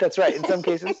 That's right. In some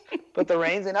cases, put the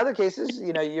reins. In other cases,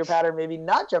 your pattern may be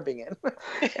not jumping in.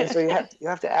 And so you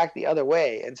have to act the other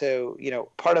way. And so,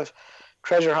 part of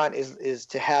treasure hunt is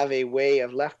to have a way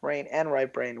of left brain and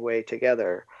right brain way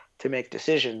together to make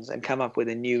decisions and come up with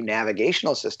a new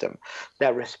navigational system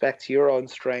that respects your own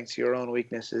strengths, your own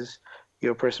weaknesses,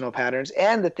 your personal patterns,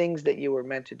 and the things that you were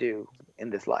meant to do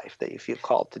in this life that you feel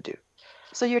called to do.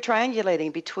 So you're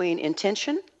triangulating between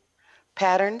intention,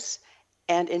 patterns,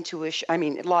 and intuition.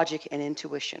 Logic and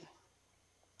intuition.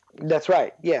 That's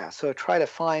right. Yeah. So try to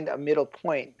find a middle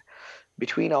point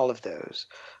between all of those,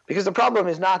 because the problem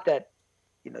is not that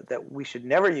that we should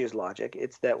never use logic.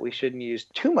 It's that we shouldn't use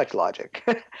too much logic,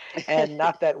 and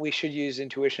not that we should use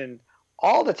intuition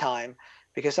all the time,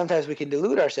 because sometimes we can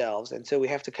delude ourselves, and so we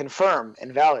have to confirm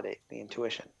and validate the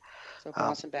intuition. So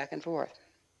bouncing back and forth.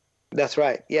 That's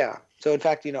right. Yeah. So in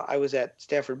fact, I was at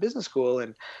Stanford Business School,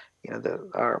 and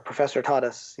our professor taught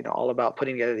us, all about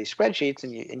putting together these spreadsheets,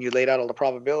 and you laid out all the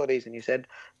probabilities, and you said,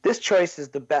 this choice is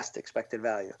the best expected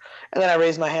value. And then I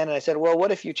raised my hand and I said, well,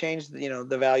 what if you change,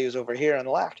 the values over here on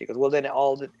the left? He goes, well, then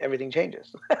everything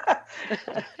changes.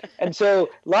 And so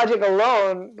logic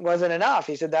alone wasn't enough.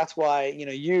 He said, that's why,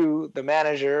 you, the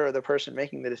manager or the person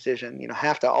making the decision,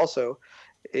 have to also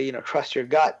trust your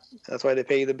gut. That's why they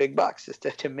pay you the big bucks, is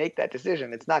to make that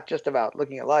decision. It's not just about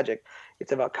looking at logic.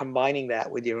 It's about combining that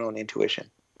with your own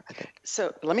intuition, I think.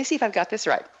 So let me see if I've got this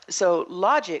right. So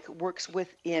logic works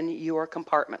within your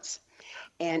compartments,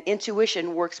 and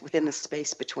intuition works within the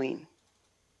space between.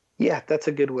 Yeah, that's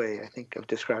a good way, I think, of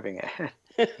describing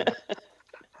it.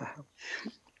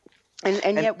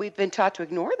 and yet we've been taught to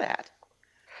ignore that.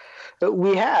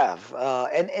 We have.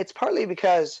 And it's partly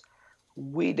because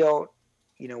we don't,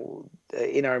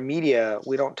 in our media,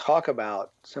 we don't talk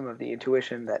about some of the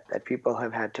intuition that people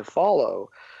have had to follow,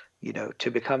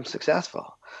 to become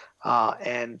successful.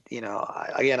 And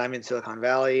again, I'm in Silicon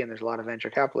Valley, and there's a lot of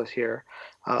venture capitalists here.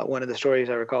 One of the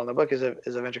stories I recall in the book is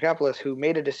a venture capitalist who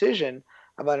made a decision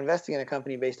about investing in a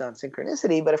company based on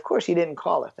synchronicity, but of course he didn't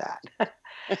call it that.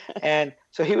 And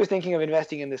so he was thinking of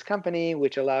investing in this company,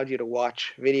 which allowed you to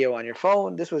watch video on your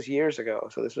phone. This was years ago,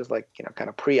 so this was like kind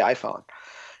of pre-iPhone.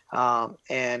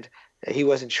 And he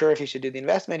wasn't sure if he should do the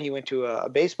investment. He went to a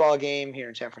baseball game here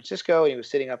in San Francisco, and he was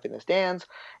sitting up in the stands.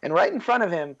 And right in front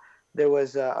of him, there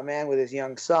was a man with his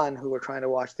young son who were trying to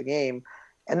watch the game.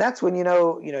 And that's when you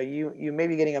may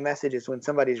be getting a message is when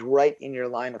somebody's right in your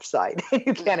line of sight.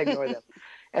 You can't ignore them.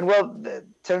 And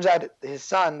turns out his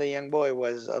son, the young boy,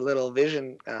 was a little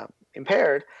vision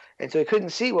impaired, and so he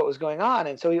couldn't see what was going on.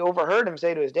 And so he overheard him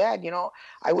say to his dad,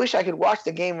 I wish I could watch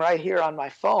the game right here on my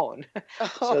phone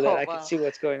so that I could see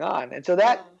what's going on. And so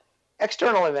that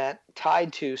external event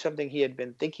tied to something he had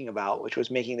been thinking about, which was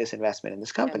making this investment in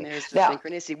this company. And there's the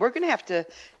synchronicity. We're going to have to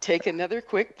take another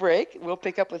quick break. We'll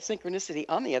pick up with synchronicity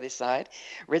on the other side.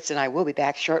 Ritz and I will be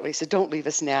back shortly, so don't leave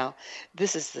us now.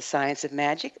 This is The Science of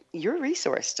Magic, your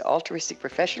resource to altruistic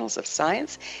professionals of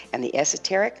science and the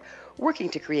esoteric, working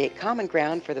to create common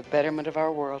ground for the betterment of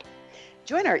our world.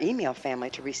 Join our email family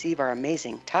to receive our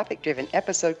amazing topic-driven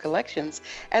episode collections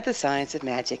at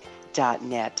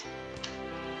thescienceofmagic.net.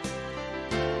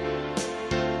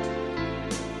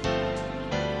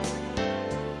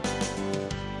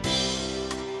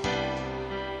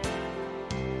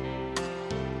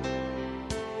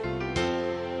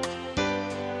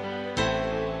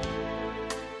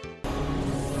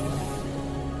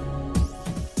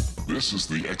 This is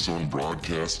the X-Zone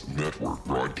Broadcast Network,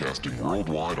 broadcasting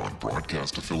worldwide on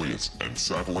broadcast affiliates and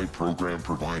satellite program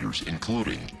providers,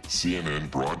 including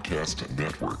CNN Broadcast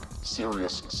Network,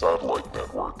 Sirius Satellite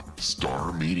Network,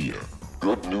 Star Media,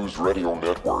 Good News Radio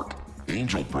Network,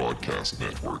 Angel Broadcast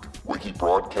Network, Wiki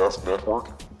Broadcast Network,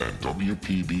 and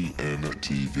WPBN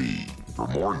TV. For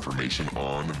more information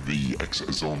on the X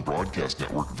Zone Broadcast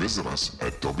Network, visit us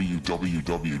at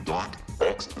www.xzbn.net.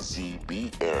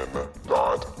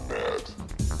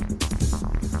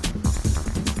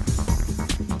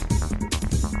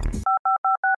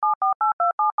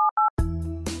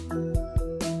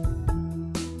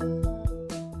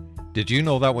 Did you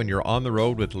know that when you're on the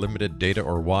road with limited data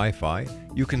or Wi-Fi,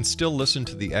 you can still listen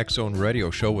to the X Zone Radio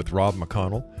Show with Rob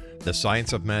McConnell, The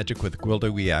Science of Magic with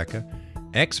Gwilda Wiyaka,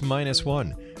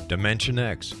 X-1, Dimension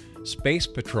X, Space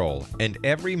Patrol, and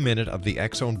every minute of the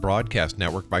X Zone Broadcast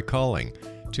Network by calling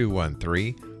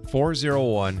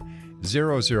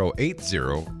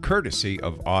 213-401-0080, courtesy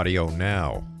of Audio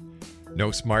Now. No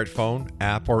smartphone,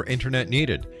 app, or internet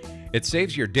needed. It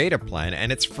saves your data plan and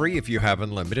it's free if you have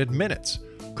unlimited minutes.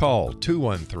 Call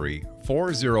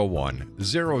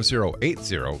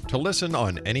 213-401-0080 to listen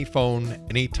on any phone,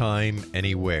 anytime,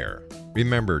 anywhere.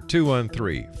 Remember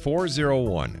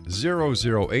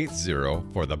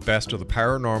 213-401-0080 for the best of the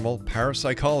paranormal,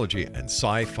 parapsychology, and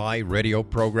sci-fi radio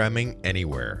programming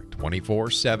anywhere,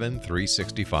 24/7,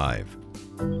 365.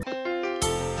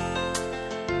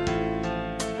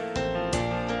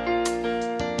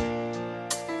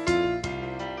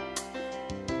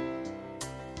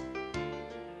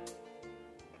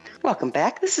 Welcome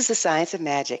back. This is The Science of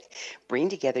Magic, bringing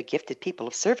together gifted people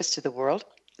of service to the world.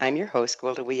 I'm your host,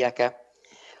 Gwilda Wiyaka.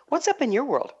 What's up in your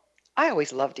world? I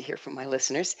always love to hear from my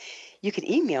listeners. You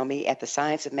can email me at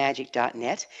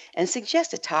thescienceofmagic.net and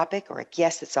suggest a topic or a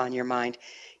guest that's on your mind.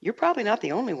 You're probably not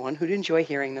the only one who'd enjoy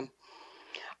hearing them.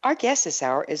 Our guest this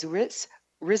hour is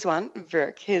Rizwan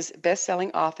Virk, his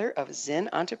best-selling author of Zen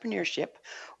Entrepreneurship,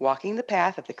 Walking the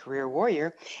Path of the Career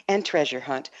Warrior, and Treasure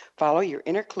Hunt, Follow Your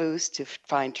Inner Clues to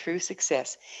Find True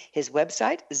Success. His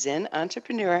website,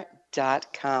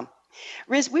 zenentrepreneur.com.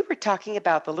 Riz, we were talking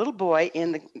about the little boy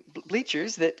in the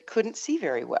bleachers that couldn't see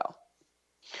very well.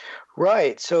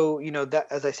 Right. So, that,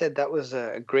 as I said, that was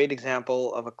a great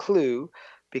example of a clue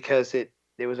because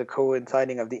there was a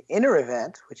coinciding of the inner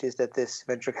event, which is that this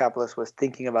venture capitalist was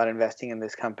thinking about investing in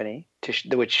this company,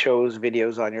 which shows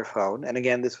videos on your phone. And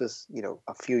again, this was,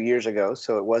 a few years ago,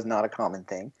 so it was not a common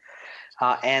thing.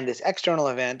 And this external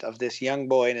event of this young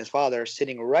boy and his father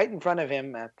sitting right in front of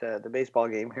him at the baseball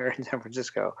game here in San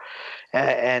Francisco.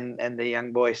 And the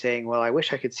young boy saying, well, I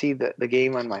wish I could see the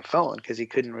game on my phone, because he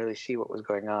couldn't really see what was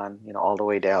going on, all the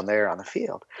way down there on the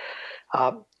field.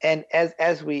 And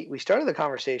as we started the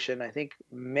conversation, I think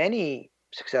many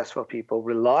successful people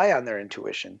rely on their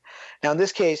intuition. Now, in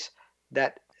this case,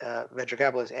 that venture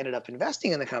capitalist ended up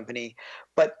investing in the company,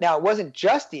 but now it wasn't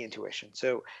just the intuition.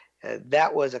 So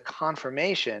that was a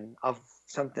confirmation of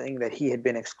something that he had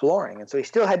been exploring. And so he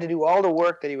still had to do all the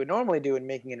work that he would normally do in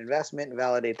making an investment and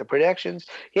validate the projections.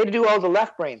 He had to do all the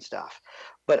left brain stuff.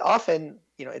 But often,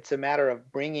 it's a matter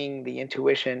of bringing the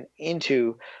intuition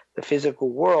into the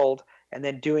physical world and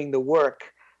then doing the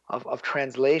work of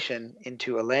translation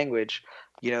into a language,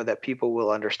 that people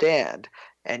will understand.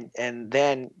 And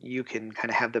then you can kind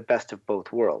of have the best of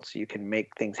both worlds. You can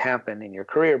make things happen in your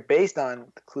career based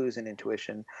on the clues and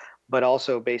intuition, but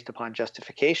also based upon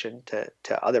justification to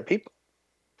other people.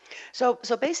 So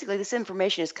basically, this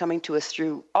information is coming to us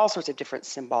through all sorts of different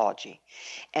symbology.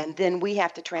 And then we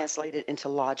have to translate it into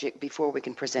logic before we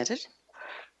can present it?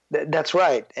 That's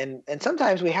right. And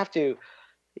sometimes we have to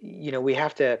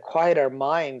quiet our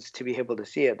minds to be able to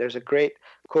see it. There's a great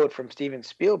quote from Steven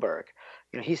Spielberg.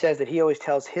 He says that he always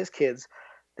tells his kids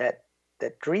that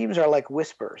dreams are like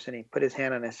whispers. And he put his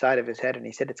hand on the side of his head and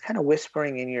he said, it's kind of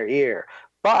whispering in your ear.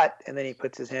 But, and then he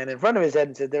puts his hand in front of his head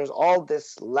and said, there's all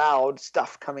this loud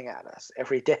stuff coming at us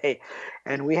every day.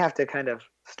 And we have to kind of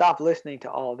stop listening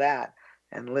to all that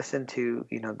and listen to,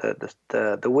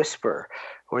 the whisper,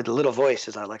 or the little voice,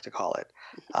 as I like to call it.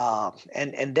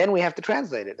 And then we have to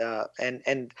translate it.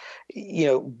 And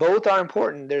both are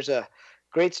important. There's a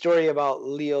great story about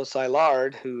Leo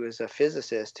Szilard, who is a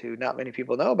physicist who not many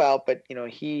people know about, but,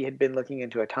 he had been looking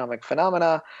into atomic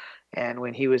phenomena. And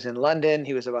when he was in London,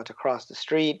 he was about to cross the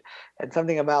street, and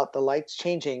something about the lights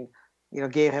changing,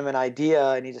 gave him an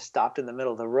idea, and he just stopped in the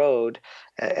middle of the road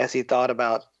as he thought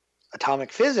about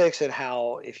atomic physics and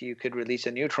how if you could release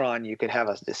a neutron, you could have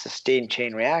this sustained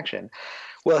chain reaction.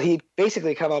 Well, he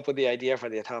basically come up with the idea for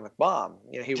the atomic bomb.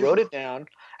 He wrote it down.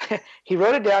 He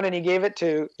wrote it down and he gave it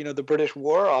to, the British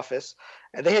War Office,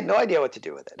 and they had no idea what to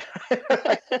do with it.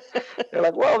 They're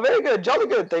like, well, very good, jolly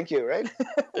good, thank you, right?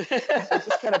 So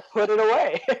just kind of put it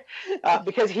away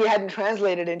because he hadn't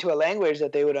translated into a language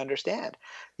that they would understand.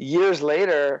 Years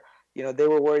later, they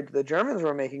were worried that the Germans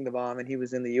were making the bomb, and he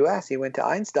was in the U.S. He went to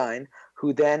Einstein,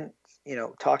 who then,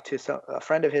 talked to a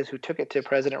friend of his who took it to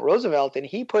President Roosevelt, and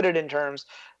he put it in terms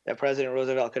that President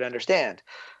Roosevelt could understand.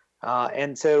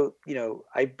 And so,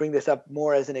 I bring this up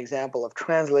more as an example of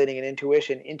translating an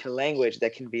intuition into language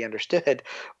that can be understood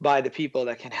by the people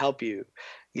that can help you,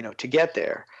 to get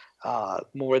there.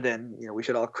 More than, we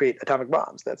should all create atomic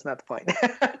bombs. That's not the point.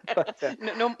 But,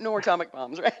 no atomic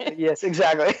bombs, right? Yes,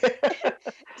 exactly.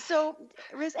 So,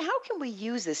 Riz, how can we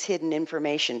use this hidden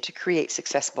information to create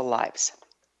successful lives?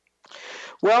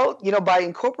 Well, by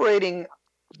incorporating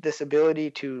this ability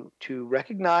to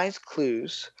recognize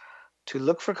clues, to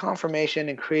look for confirmation,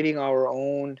 and creating our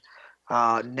own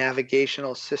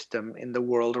navigational system in the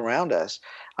world around us,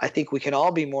 I think we can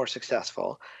all be more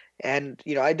successful. And,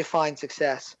 I define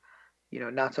success,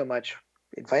 not so much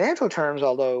in financial terms,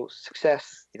 although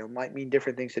success, might mean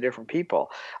different things to different people.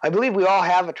 I believe we all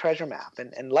have a treasure map.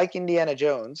 And like Indiana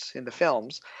Jones in the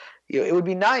films, it would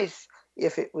be nice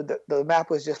if the map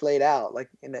was just laid out, like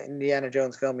in the Indiana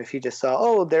Jones film. If you just saw,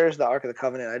 oh, there's the Ark of the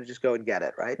Covenant, I'd just go and get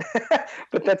it, right?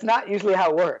 But that's not usually how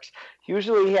it works.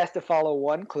 Usually he has to follow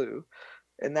one clue,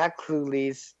 and that clue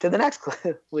leads to the next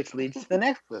clue, which leads to the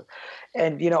next clue.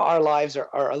 And, our lives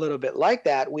are a little bit like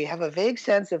that. We have a vague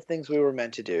sense of things we were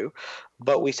meant to do,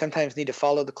 but we sometimes need to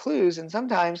follow the clues. And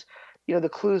sometimes, the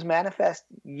clues manifest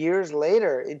years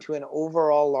later into an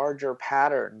overall larger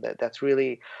pattern that's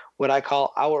really what I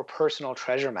call our personal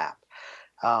treasure map.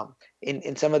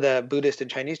 In some of the Buddhist and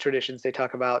Chinese traditions, they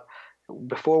talk about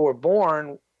before we're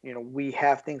born, we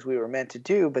have things we were meant to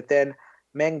do, but then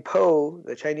Meng Po,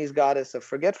 the Chinese goddess of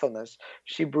forgetfulness,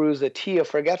 she brews the tea of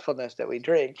forgetfulness that we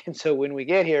drink. And so when we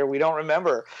get here, we don't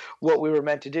remember what we were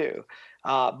meant to do.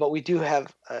 But we do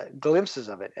have glimpses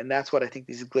of it. And that's what I think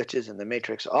these glitches in the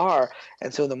matrix are.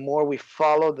 And so the more we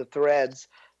follow the threads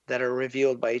that are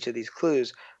revealed by each of these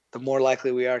clues, the more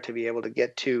likely we are to be able to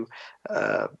get to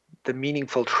the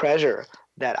meaningful treasure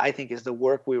that I think is the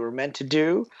work we were meant to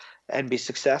do and be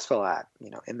successful at,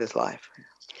 in this life.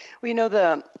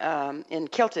 Well, in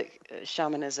Celtic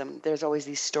shamanism, there's always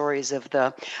these stories of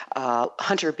the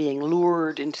hunter being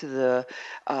lured into the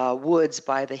woods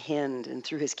by the hind and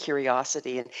through his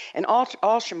curiosity. And all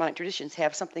shamanic traditions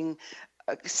have something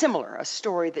similar, a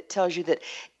story that tells you that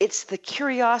it's the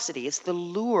curiosity, it's the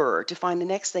lure to find the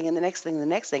next thing and the next thing and the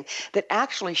next thing that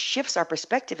actually shifts our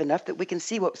perspective enough that we can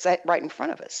see what's right in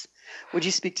front of us. Would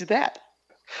you speak to that?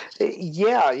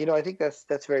 Yeah, I think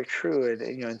that's very true. And,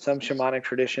 in some shamanic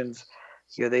traditions,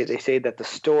 they say that the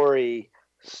story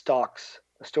stalks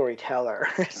the storyteller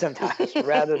sometimes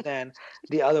rather than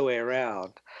the other way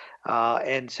around.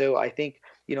 And so I think,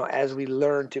 as we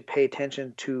learn to pay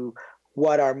attention to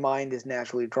what our mind is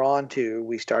naturally drawn to,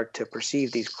 we start to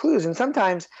perceive these clues. And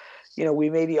sometimes, we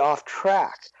may be off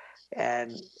track,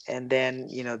 and then,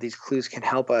 these clues can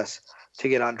help us to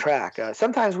get on track.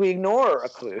 Sometimes we ignore a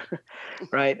clue,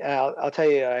 right? I'll tell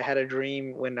you, I had a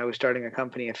dream when I was starting a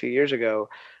company a few years ago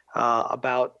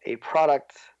about a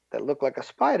product that looked like a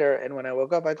spider. And when I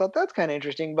woke up, I thought, that's kind of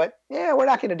interesting, but yeah, we're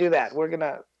not going to do that. We're going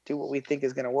to do what we think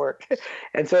is going to work.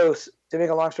 And so, to make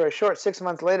a long story short, 6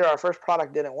 months later, our first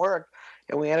product didn't work.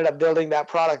 And we ended up building that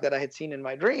product that I had seen in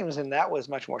my dreams, and that was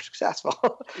much more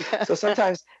successful. So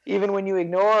sometimes, even when you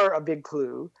ignore a big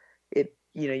clue,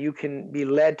 you can be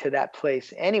led to that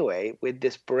place anyway with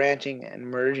this branching and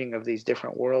merging of these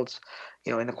different worlds.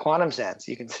 In the quantum sense,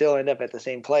 you can still end up at the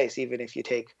same place, even if you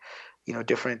take,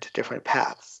 different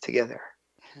paths together.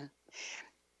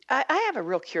 I have a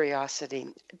real curiosity.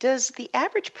 Does the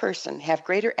average person have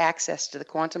greater access to the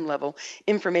quantum level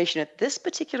information at this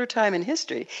particular time in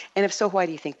history? And if so, why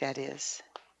do you think that is?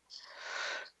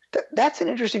 That's an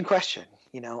interesting question.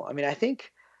 I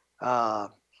think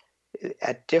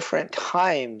at different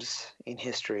times in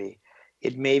history,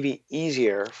 it may be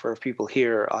easier for people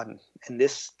here in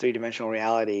this three-dimensional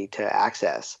reality to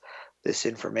access this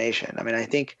information. I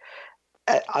think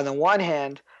on the one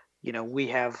hand, we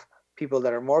have people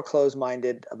that are more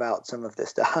closed-minded about some of this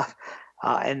stuff.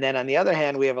 And then on the other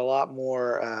hand, we have a lot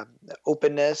more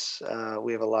openness.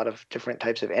 We have a lot of different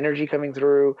types of energy coming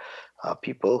through,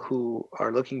 people who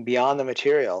are looking beyond the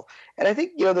material. And I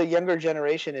think, the younger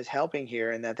generation is helping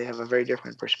here in that they have a very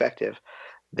different perspective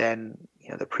than,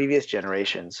 the previous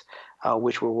generations,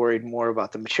 which were worried more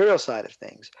about the material side of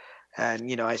things.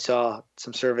 And, I saw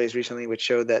some surveys recently which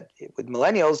showed that with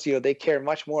millennials, they care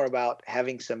much more about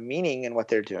having some meaning in what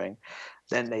they're doing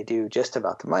than they do just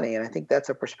about the money. And I think that's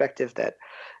a perspective that,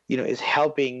 is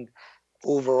helping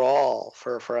overall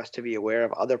for us to be aware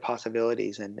of other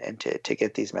possibilities and to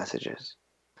get these messages.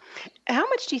 How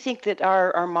much do you think that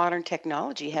our modern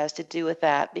technology has to do with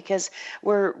that? Because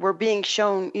we're being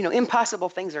shown, impossible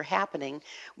things are happening.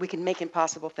 We can make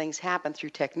impossible things happen through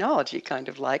technology, kind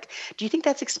of like. Do you think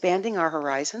that's expanding our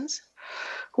horizons?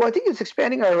 Well, I think it's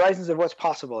expanding our horizons of what's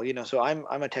possible. So I'm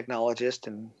a technologist,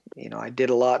 and I did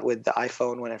a lot with the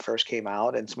iPhone when it first came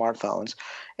out and smartphones.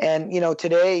 And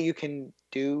today you can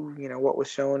do what was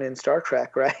shown in Star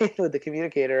Trek, right, with the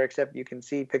communicator, except you can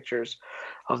see pictures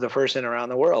of the person around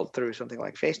the world through something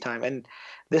like FaceTime. And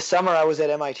this summer I was at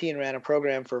MIT and ran a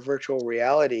program for virtual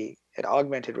reality and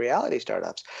augmented reality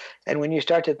startups. And when you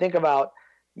start to think about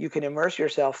you can immerse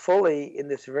yourself fully in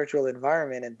this virtual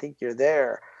environment and think you're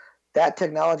there, that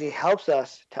technology helps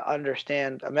us to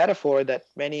understand a metaphor that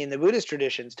many in the Buddhist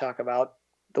traditions talk about.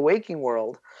 The waking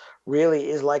world really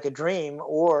is like a dream,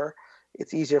 or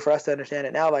it's easier for us to understand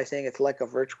it now by saying it's like a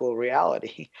virtual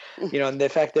reality. And in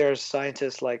fact, there's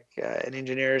scientists like and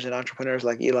engineers and entrepreneurs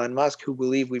like Elon Musk who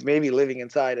believe we may be living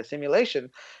inside a simulation,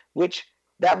 which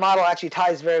that model actually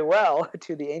ties very well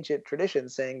to the ancient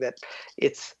traditions, saying that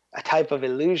it's a type of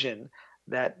illusion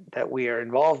that we are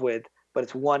involved with, but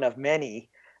it's one of many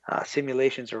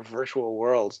simulations or virtual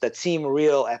worlds that seem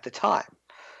real at the time.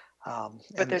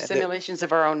 But they're simulations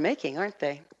of our own making, aren't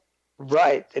they?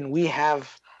 Right. And we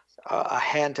have a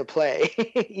hand to play,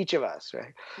 each of us,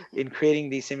 right, in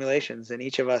creating these simulations. And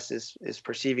each of us is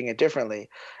perceiving it differently.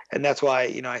 And that's why,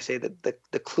 I say that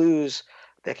the clues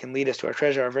that can lead us to our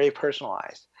treasure are very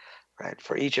personalized, right,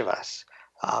 for each of us,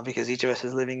 because each of us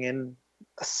is living in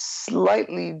a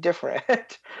slightly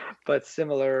different but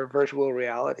similar virtual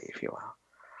reality, if you will.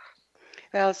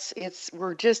 Well,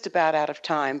 we're just about out of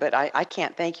time, but I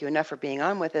can't thank you enough for being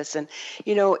on with us. And,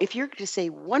 if you're to say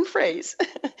one phrase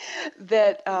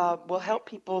that will help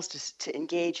people to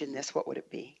engage in this, what would it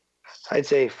be? I'd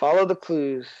say follow the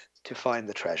clues to find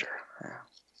the treasure. Yeah.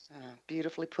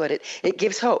 Beautifully put it. It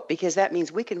gives hope, because that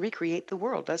means we can recreate the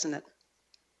world, doesn't it?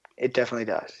 It definitely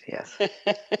does, yes.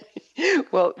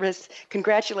 Well, Riz,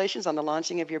 congratulations on the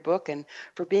launching of your book and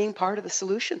for being part of the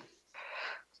solution.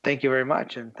 Thank you very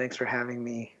much, and thanks for having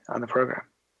me on the program.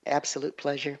 Absolute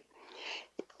pleasure.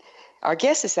 Our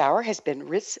guest this hour has been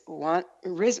Rizwan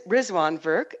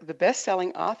Virk, the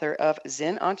best-selling author of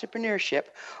Zen Entrepreneurship,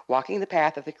 Walking the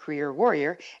Path of the Career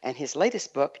Warrior, and his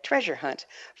latest book, Treasure Hunt,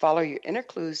 Follow Your Inner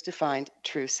Clues to Find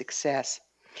True Success.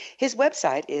 His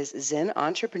website is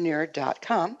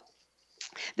zenentrepreneur.com.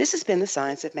 This has been The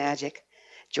Science of Magic.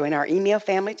 Join our email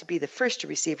family to be the first to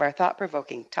receive our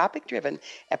thought-provoking, topic-driven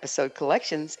episode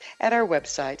collections at our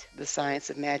website,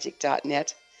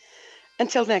 thescienceofmagic.net.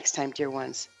 Until next time, dear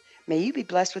ones, may you be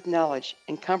blessed with knowledge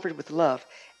and comforted with love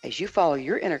as you follow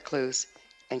your inner clues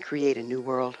and create a new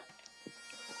world.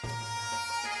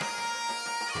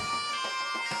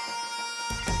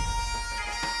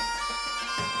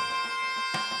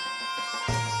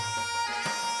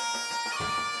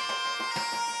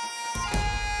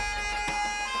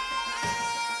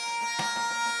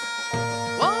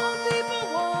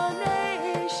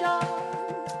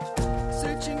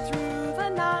 Searching through the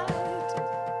night.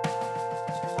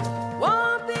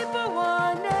 One people,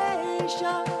 one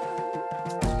nation.